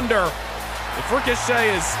got to wonder if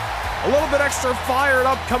Ricochet is a little bit extra fired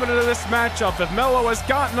up coming into this matchup, if Melo has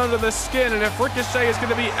gotten under the skin, and if Ricochet is going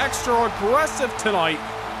to be extra aggressive tonight,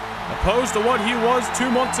 opposed to what he was 2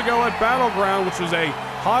 months ago at Battleground, which was a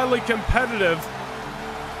highly competitive,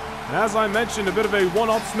 and as I mentioned, a bit of a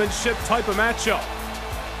one-upsmanship type of matchup.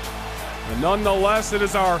 And nonetheless, it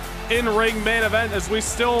is our in-ring main event as we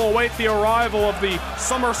still await the arrival of the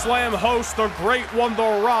SummerSlam host, the Great One,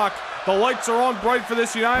 The Rock. The lights are on bright for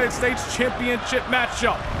this United States Championship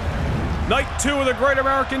matchup. Night 2 of the Great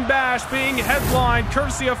American Bash being headlined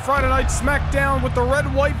courtesy of Friday Night SmackDown with the red,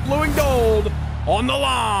 white, blue, and gold on the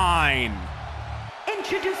line.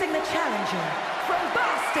 Introducing the challenger from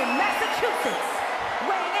Boston, Massachusetts,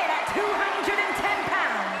 weighing in at 210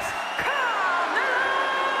 pounds,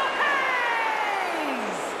 Carmelo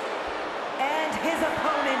Hayes. And his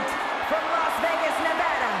opponent from Las Vegas,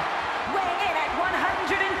 Nevada, weighing in at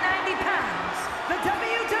 190 pounds, the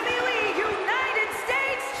WWE United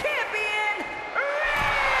States Champion,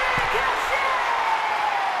 Ricochet.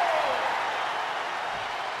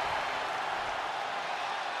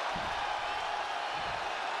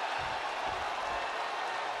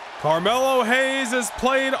 Carmelo Hayes has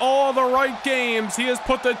played all the right games. He has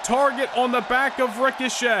put the target on the back of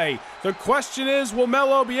Ricochet. The question is, will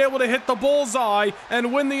Melo be able to hit the bullseye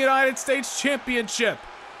and win the United States Championship?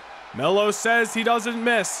 Melo says he doesn't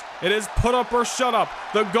miss. It is put up or shut up.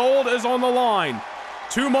 The gold is on the line.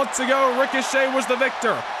 2 months ago, Ricochet was the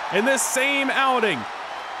victor in this same outing.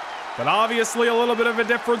 But obviously a little bit of a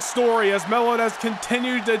different story as Melo has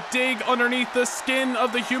continued to dig underneath the skin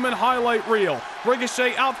of the human highlight reel.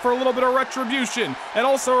 Ricochet out for a little bit of retribution and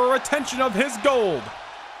also a retention of his gold.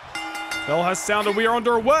 Bell has sounded, we are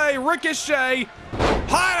underway. Ricochet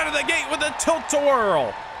high out of the gate with a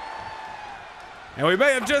tilt-a-whirl. And we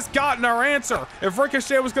may have just gotten our answer. If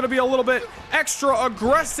Ricochet was going to be a little bit extra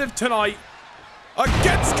aggressive tonight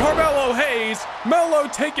against Carmelo Hayes, Melo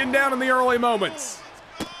taken down in the early moments.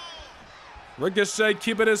 Ricochet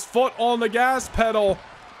keeping his foot on the gas pedal,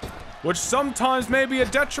 which sometimes may be a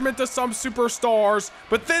detriment to some superstars,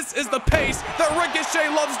 but this is the pace that Ricochet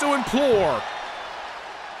loves to implore.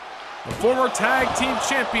 The former tag team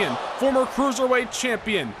champion, former cruiserweight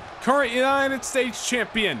champion, current United States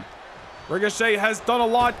champion. Ricochet has done a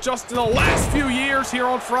lot just in the last few years here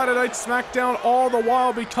on Friday Night SmackDown, all the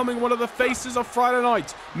while becoming one of the faces of Friday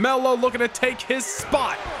nights. Melo looking to take his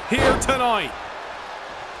spot here tonight.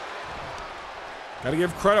 Gotta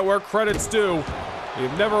give credit where credit's due.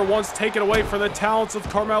 They've never once taken away from the talents of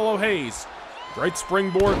Carmelo Hayes. Great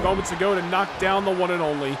springboard moments ago to knock down the one and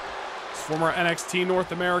only. His former NXT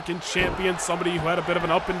North American champion, somebody who had a bit of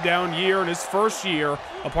an up and down year in his first year,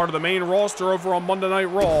 a part of the main roster over on Monday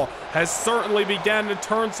Night Raw, has certainly began to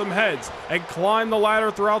turn some heads and climb the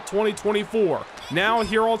ladder throughout 2024. Now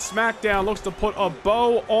here on SmackDown looks to put a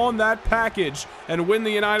bow on that package and win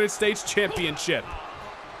the United States Championship.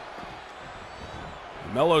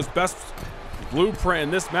 Melo's best blueprint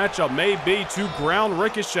in this matchup may be to ground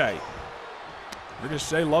Ricochet.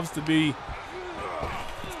 Ricochet loves to be,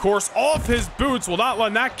 of course, off his boots. Well, not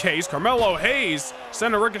in that case. Carmelo Hayes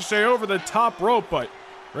sending Ricochet over the top rope, but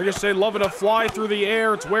Ricochet loving to fly through the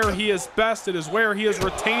air. It's where he is best. It is where he has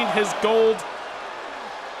retained his gold.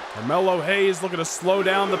 Carmelo Hayes looking to slow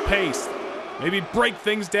down the pace. Maybe break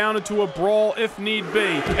things down into a brawl if need be.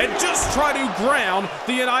 And just try to ground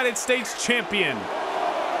the United States champion.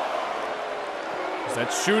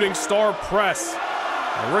 That shooting star press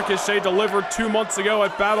Ricochet delivered 2 months ago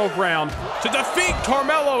at Battleground to defeat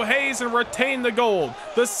Carmelo Hayes and retain the gold.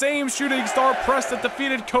 The same shooting star press that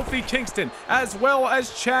defeated Kofi Kingston as well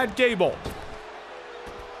as Chad Gable.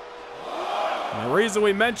 And the reason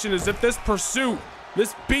we mention is if this pursuit,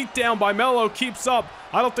 this beatdown by Melo keeps up,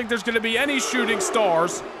 I don't think there's going to be any shooting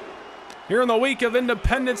stars here in the week of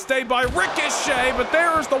Independence Day by Ricochet, but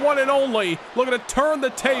there's the one and only looking to turn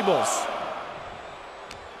the tables.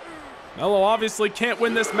 Melo obviously can't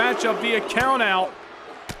win this matchup via count-out,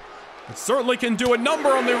 but certainly can do a number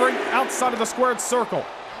on the ring outside of the squared circle.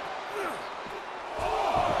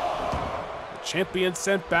 The champion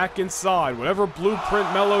sent back inside. Whatever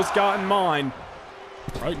blueprint Melo's got in mind,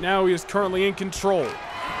 right now he is currently in control.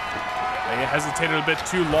 They hesitated a bit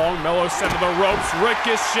too long. Melo sent to the ropes.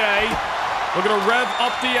 Ricochet looking to rev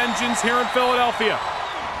up the engines here in Philadelphia.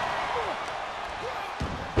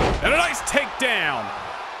 And a nice takedown.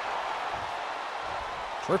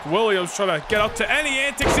 Trick Williams trying to get up to any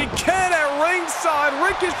antics he can at ringside.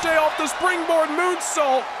 Ricochet off the springboard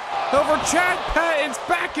moonsault. Over Chad Patton's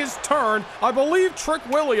back is turned. I believe Trick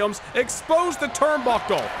Williams exposed the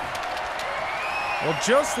turnbuckle. Well,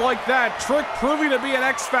 just like that, Trick proving to be an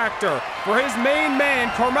X factor for his main man,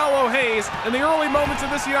 Carmelo Hayes, in the early moments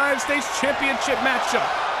of this United States Championship matchup.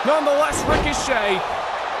 Nonetheless, Ricochet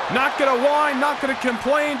not gonna whine, not gonna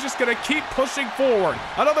complain, just gonna keep pushing forward.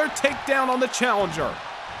 Another takedown on the challenger.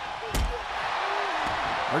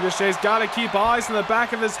 Ricochet's got to keep eyes in the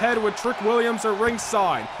back of his head with Trick Williams at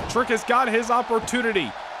ringside. Trick has got his opportunity,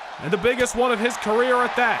 and the biggest one of his career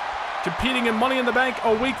at that. Competing in Money in the Bank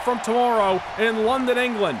a week from tomorrow in London,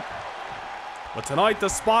 England. But tonight the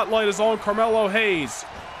spotlight is on Carmelo Hayes.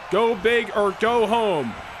 Go big or go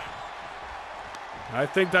home. I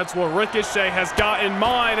think that's what Ricochet has got in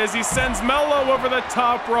mind as he sends Melo over the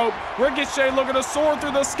top rope. Ricochet looking to soar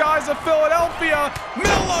through the skies of Philadelphia.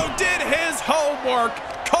 Melo did his homework.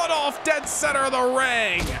 Cut off dead center of the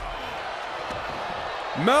ring.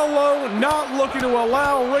 Melo not looking to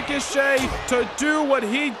allow Ricochet to do what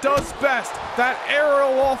he does best. That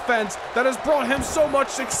aerial offense that has brought him so much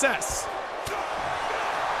success.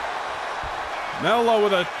 Melo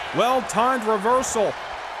with a well-timed reversal.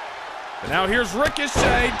 But now here's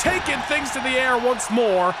Ricochet taking things to the air once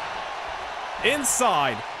more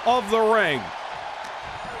inside of the ring.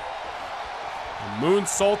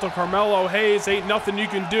 Moonsault to Carmelo Hayes ain't nothing you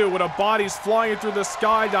can do when a body's flying through the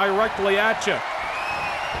sky directly at you.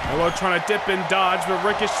 Melo trying to dip and dodge, but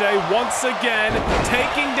Ricochet once again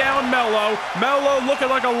taking down Melo. Melo looking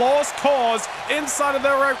like a lost cause inside of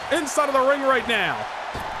the ring right now.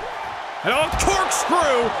 And a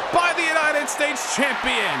corkscrew by the United States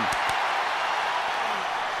Champion.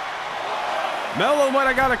 Melo might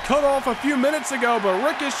have got a cut off a few minutes ago, but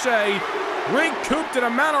Ricochet recouped in a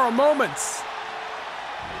matter of moments.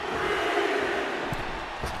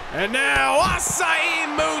 And now,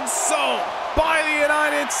 Acai moonsault by the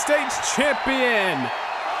United States Champion.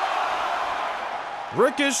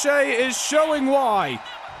 Ricochet is showing why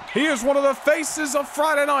he is one of the faces of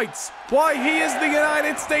Friday nights, why he is the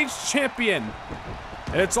United States Champion.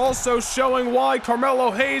 And it's also showing why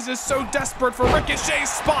Carmelo Hayes is so desperate for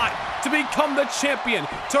Ricochet's spot to become the champion,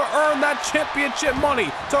 to earn that championship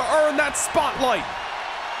money, to earn that spotlight.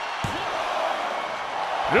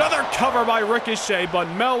 Another cover by Ricochet, but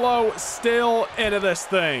Melo still into this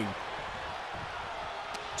thing.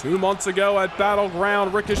 2 months ago at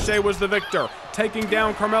Battleground, Ricochet was the victor, taking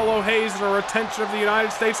down Carmelo Hayes in a retention of the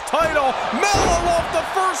United States title. Melo off the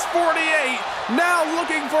first 48, now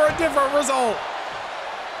looking for a different result.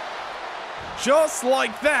 Just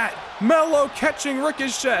like that, Melo catching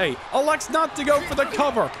Ricochet, elects not to go for the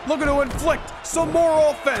cover, looking to inflict some more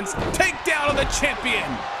offense, take down of the champion.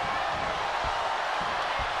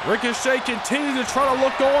 Ricochet continued to try to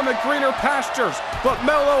look on to greener pastures, but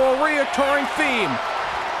Melo a reoccurring theme.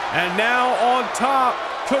 And now on top,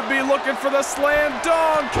 could be looking for the slam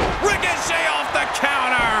dunk. Ricochet off the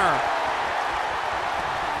counter.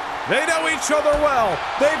 They know each other well.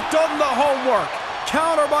 They've done the homework.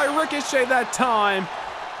 Counter by Ricochet that time.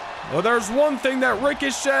 Well, there's one thing that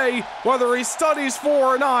Ricochet, whether he studies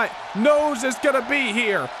for or not, knows is gonna be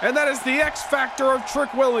here, and that is the X factor of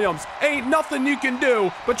Trick Williams. Ain't nothing you can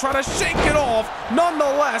do but try to shake it off.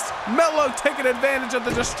 Nonetheless, Melo taking advantage of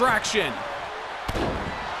the distraction.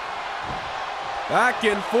 Back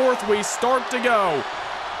and forth we start to go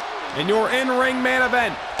in your in-ring main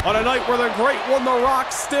event on a night where the great one, The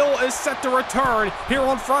Rock, still is set to return here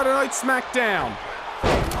on Friday Night SmackDown.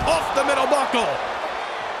 Off the middle buckle.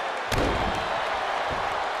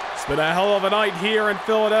 It's been a hell of a night here in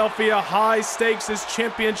Philadelphia. High stakes as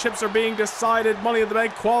championships are being decided. Money in the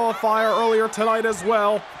Bank qualifier earlier tonight as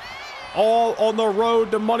well. All on the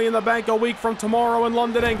road to Money in the Bank a week from tomorrow in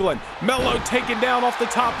London, England. Melo taken down off the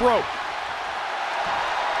top rope.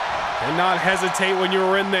 Cannot hesitate when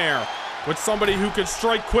you're in there with somebody who can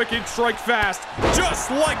strike quick and strike fast.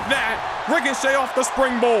 Just like that, Ricochet off the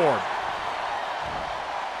springboard.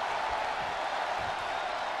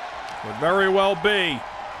 Could very well be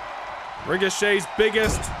Ricochet's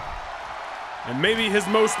biggest and maybe his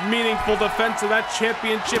most meaningful defense of that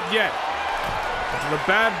championship yet. The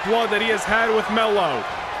bad blood that he has had with Melo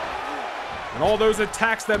and all those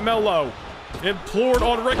attacks that Melo implored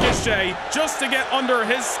on Ricochet just to get under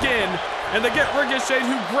his skin and to get Ricochet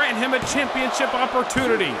to grant him a championship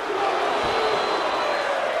opportunity.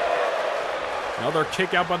 Another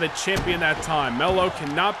kick out by the champion that time. Melo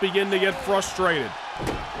cannot begin to get frustrated.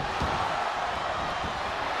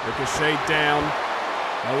 Ricochet down.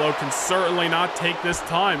 Melo can certainly not take this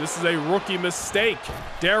time. This is a rookie mistake,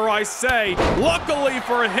 dare I say. Luckily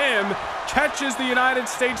for him, catches the United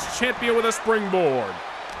States champion with a springboard.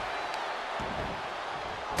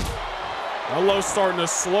 Melo starting to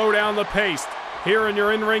slow down the pace here in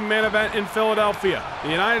your in-ring main event in Philadelphia. The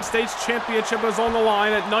United States Championship is on the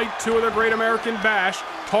line at night 2 of the Great American Bash.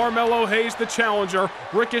 Carmelo Hayes, the challenger.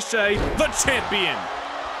 Ricochet, the champion.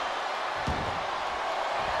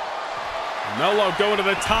 Melo going to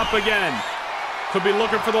the top again. Could be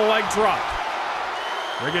looking for the leg drop.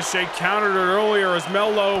 Ricochet countered it earlier as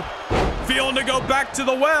Melo feeling to go back to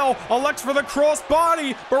the well. Elects for the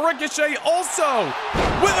crossbody, but Ricochet also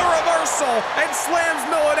with a reversal and slams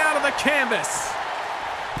Melo down to the canvas.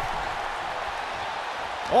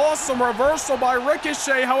 Awesome reversal by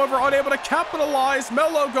Ricochet, however, unable to capitalize.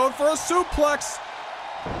 Melo going for a suplex.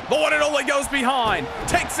 The one and only goes behind,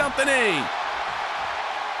 takes out the knee.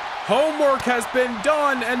 Homework has been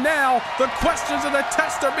done, and now the questions of the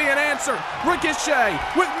test are being answered. Ricochet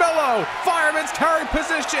with Melo, fireman's carry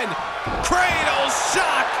position. Cradle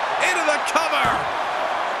shock into the cover.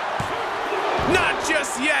 Not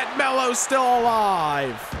just yet, Melo's still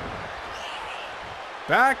alive.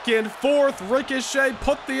 Back and forth, Ricochet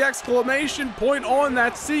put the exclamation point on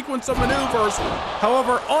that sequence of maneuvers,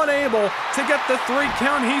 however, unable to get the 3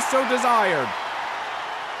 count he so desired.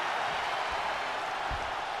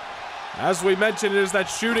 As we mentioned, it is that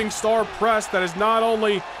shooting star press that has not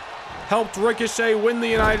only helped Ricochet win the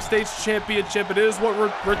United States Championship, it is what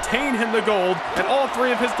retained him the gold at all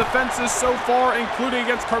 3 of his defenses so far, including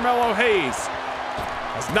against Carmelo Hayes.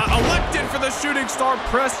 Has not elected for the shooting star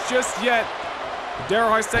press just yet. Dare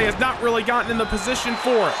I say, has not really gotten in the position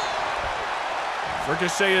for it.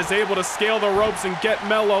 Ricochet is able to scale the ropes and get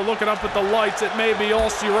Melo looking up at the lights. It may be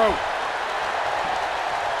all she wrote.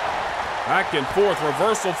 Back and forth,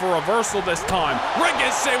 reversal for reversal this time.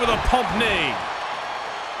 Ricochet with a pump knee.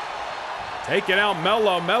 Taking out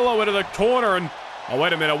Melo. Melo into the corner, and oh,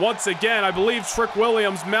 wait a minute. Once again, I believe Trick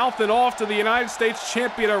Williams mouthing off to the United States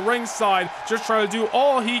champion at ringside, just trying to do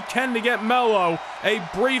all he can to get Melo a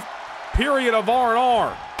brief period of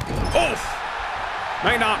R&R. Oof!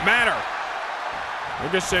 May not matter.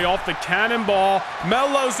 Ricochet off the cannonball.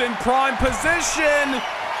 Melo's in prime position.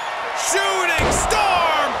 Shooting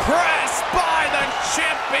star press by the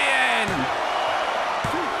champion.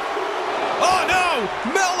 Oh no,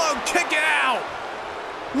 Melo kicking out.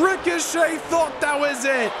 Ricochet thought that was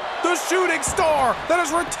it. The shooting star that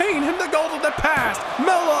has retained him the gold of the past.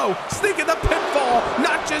 Melo sneaking the pinfall.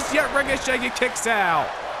 Not just yet, Ricochet kicks out.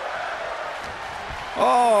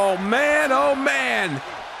 Oh man,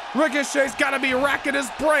 Ricochet's got to be racking his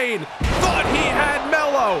brain. Thought he had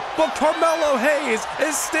Melo, but Carmelo Hayes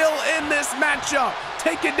is still in this matchup.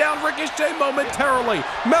 Taking down Ricochet momentarily.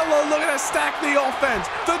 Melo looking to stack the offense.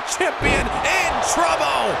 The champion in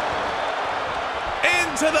trouble.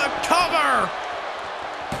 Into the cover.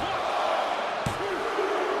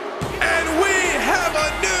 And we have a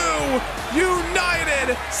new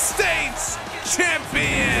United States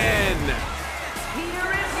champion.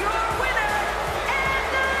 Here is your winner and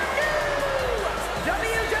the new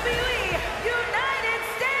WWE United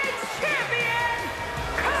States Champion,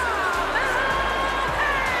 Carmelo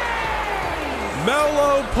Hayes.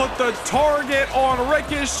 Melo put the target on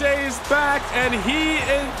Ricochet's back, and he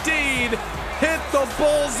indeed hit the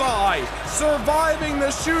bullseye, surviving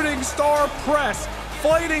the shooting star press,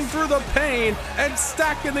 fighting through the pain, and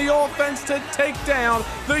stacking the offense to take down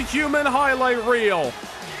the human highlight reel.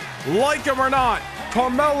 Like him or not,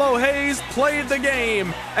 Carmelo Hayes played the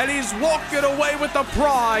game, and he's walking away with the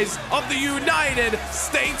prize of the United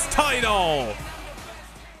States title.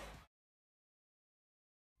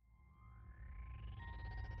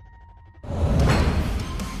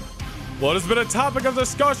 Well, it has been a topic of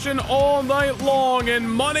discussion all night long, and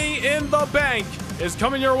Money in the Bank is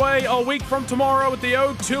coming your way a week from tomorrow at the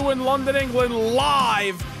O2 in London, England,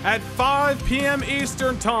 live at 5 p.m.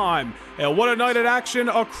 Eastern Time. And what a night of action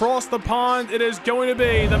across the pond it is going to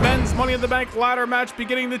be. The men's Money in the Bank ladder match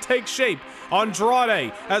beginning to take shape.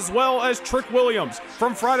 Andrade, as well as Trick Williams.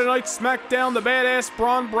 From Friday Night SmackDown, the Badass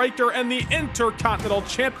Braun Breaker, and the Intercontinental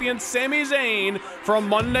Champion Sami Zayn from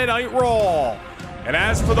Monday Night Raw. And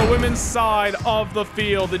as for the women's side of the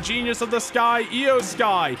field, the Genius of the Sky, Io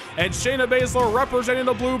Sky, and Shayna Baszler representing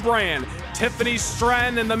the blue brand. Tiffany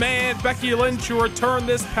Stratton and the man Becky Lynch, who returned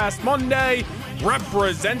this past Monday,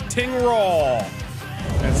 representing Raw.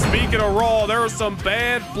 And speaking of Raw, there was some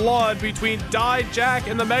bad blood between Dijak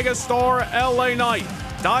and the megastar LA Knight.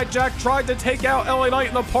 Dijak tried to take out LA Knight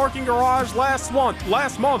in the parking garage last month,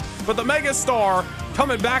 but the megastar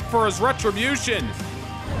coming back for his retribution.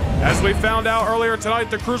 As we found out earlier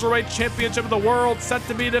tonight, the Cruiserweight Championship of the World set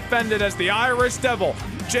to be defended as the Irish Devil,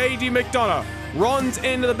 J.D. McDonough, runs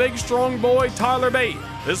into the big strong boy Tyler Bate.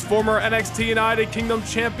 This former NXT United Kingdom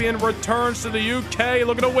champion returns to the UK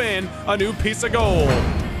looking to win a new piece of gold.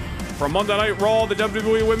 From Monday Night Raw, the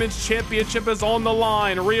WWE Women's Championship is on the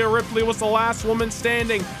line. Rhea Ripley was the last woman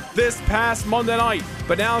standing this past Monday night,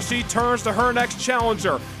 but now she turns to her next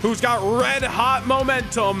challenger, who's got red-hot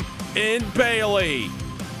momentum in Bayley.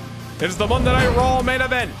 It is the Monday Night Raw main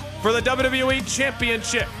event for the WWE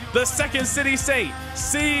Championship. The Second City Saint,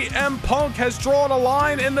 CM Punk, has drawn a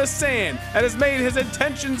line in the sand and has made his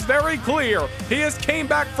intentions very clear. He has came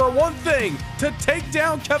back for one thing, to take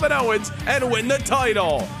down Kevin Owens and win the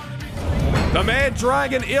title. The Mad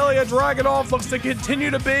Dragon, Ilja Dragunov, looks to continue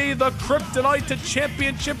to be the kryptonite to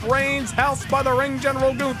championship reigns, housed by the ring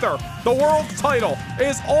general Gunther. The world title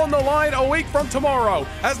is on the line a week from tomorrow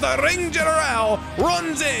as the ring general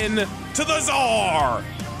runs in to the Tsar.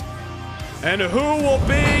 And who will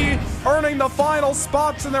be earning the final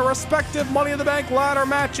spots in their respective Money in the Bank ladder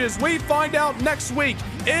matches? We find out next week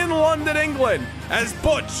in London, England, as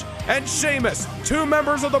Butch and Sheamus, two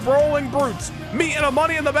members of the Brawling Brutes, meet in a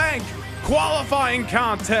Money in the Bank qualifying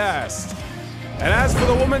contest. And as for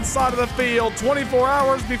the women's side of the field, 24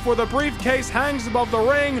 hours before the briefcase hangs above the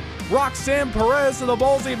ring, Roxanne Perez and the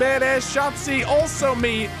ballsy badass Shotzi also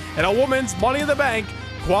meet in a women's Money in the Bank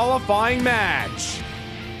qualifying match.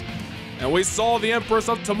 And we saw the Empress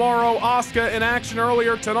of Tomorrow, Asuka, in action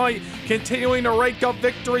earlier tonight, continuing to rake up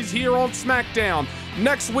victories here on SmackDown.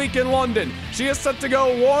 Next week in London, she is set to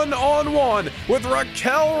go one-on-one with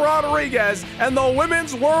Raquel Rodriguez, and the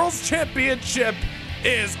Women's World Championship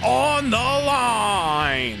is on the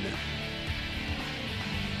line.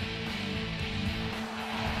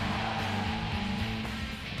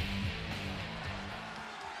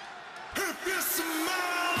 If you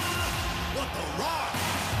smell what the Rock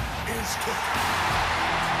is cooking.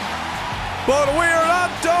 But we're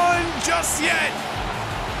not done just yet.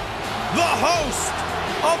 The host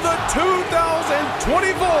of the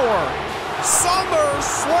 2024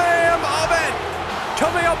 SummerSlam event,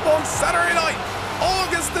 coming up on Saturday night,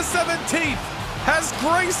 August the 17th, has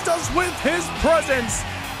graced us with his presence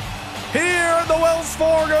here at the Wells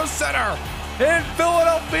Fargo Center in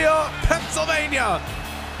Philadelphia, Pennsylvania.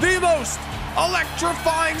 The most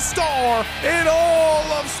electrifying star in all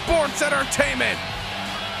of sports entertainment.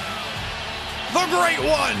 The Great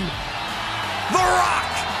One, The Rock,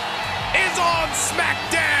 is on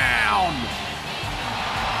SmackDown.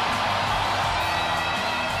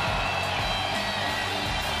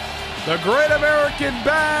 The Great American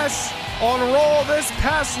Bash on Raw this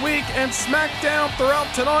past week and SmackDown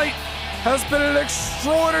throughout tonight has been an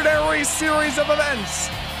extraordinary series of events.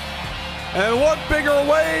 And what bigger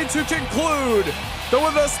way to conclude than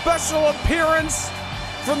with a special appearance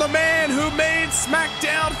from the man who made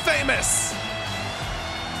SmackDown famous.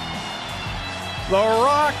 The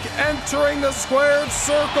Rock entering the squared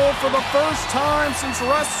circle for the first time since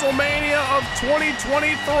WrestleMania of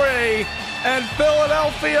 2023, and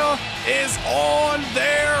Philadelphia is on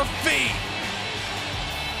their feet.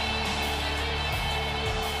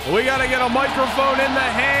 We got to get a microphone in the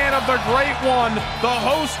hand of the Great One. The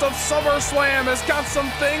host of SummerSlam has got some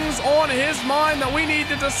things on his mind that we need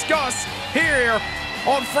to discuss here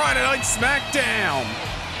on Friday Night SmackDown.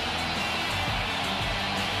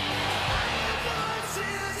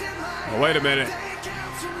 Oh, wait a minute.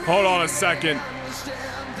 Hold on a second.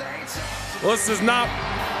 This is not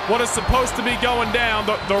what is supposed to be going down.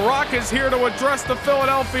 The Rock is here to address the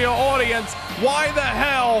Philadelphia audience. Why the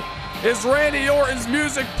hell is Randy Orton's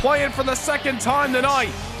music playing for the second time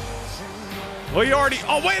tonight? We already...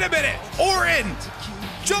 Oh, wait a minute. Orton,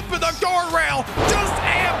 jumping the guardrail, just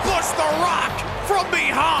ambushed The Rock from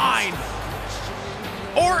behind.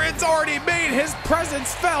 Orton's already made his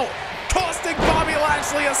presence felt, costing Bobby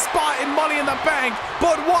Lashley a spot in Money in the Bank.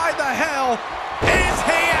 But why the hell is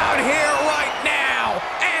he out here right now?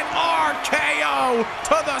 An RKO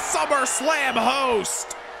to the SummerSlam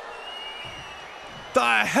host.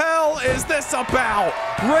 The hell is this about?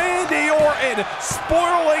 Randy Orton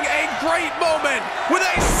spoiling a great moment with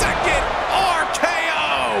a second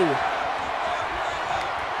RKO.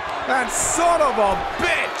 That son of a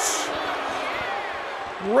bitch.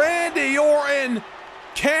 Randy Orton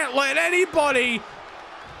can't let anybody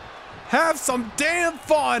have some damn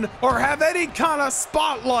fun or have any kind of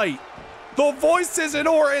spotlight. The voices in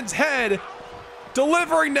Orton's head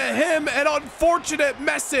delivering to him an unfortunate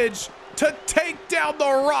message to take down The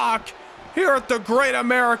Rock here at the Great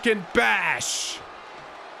American Bash.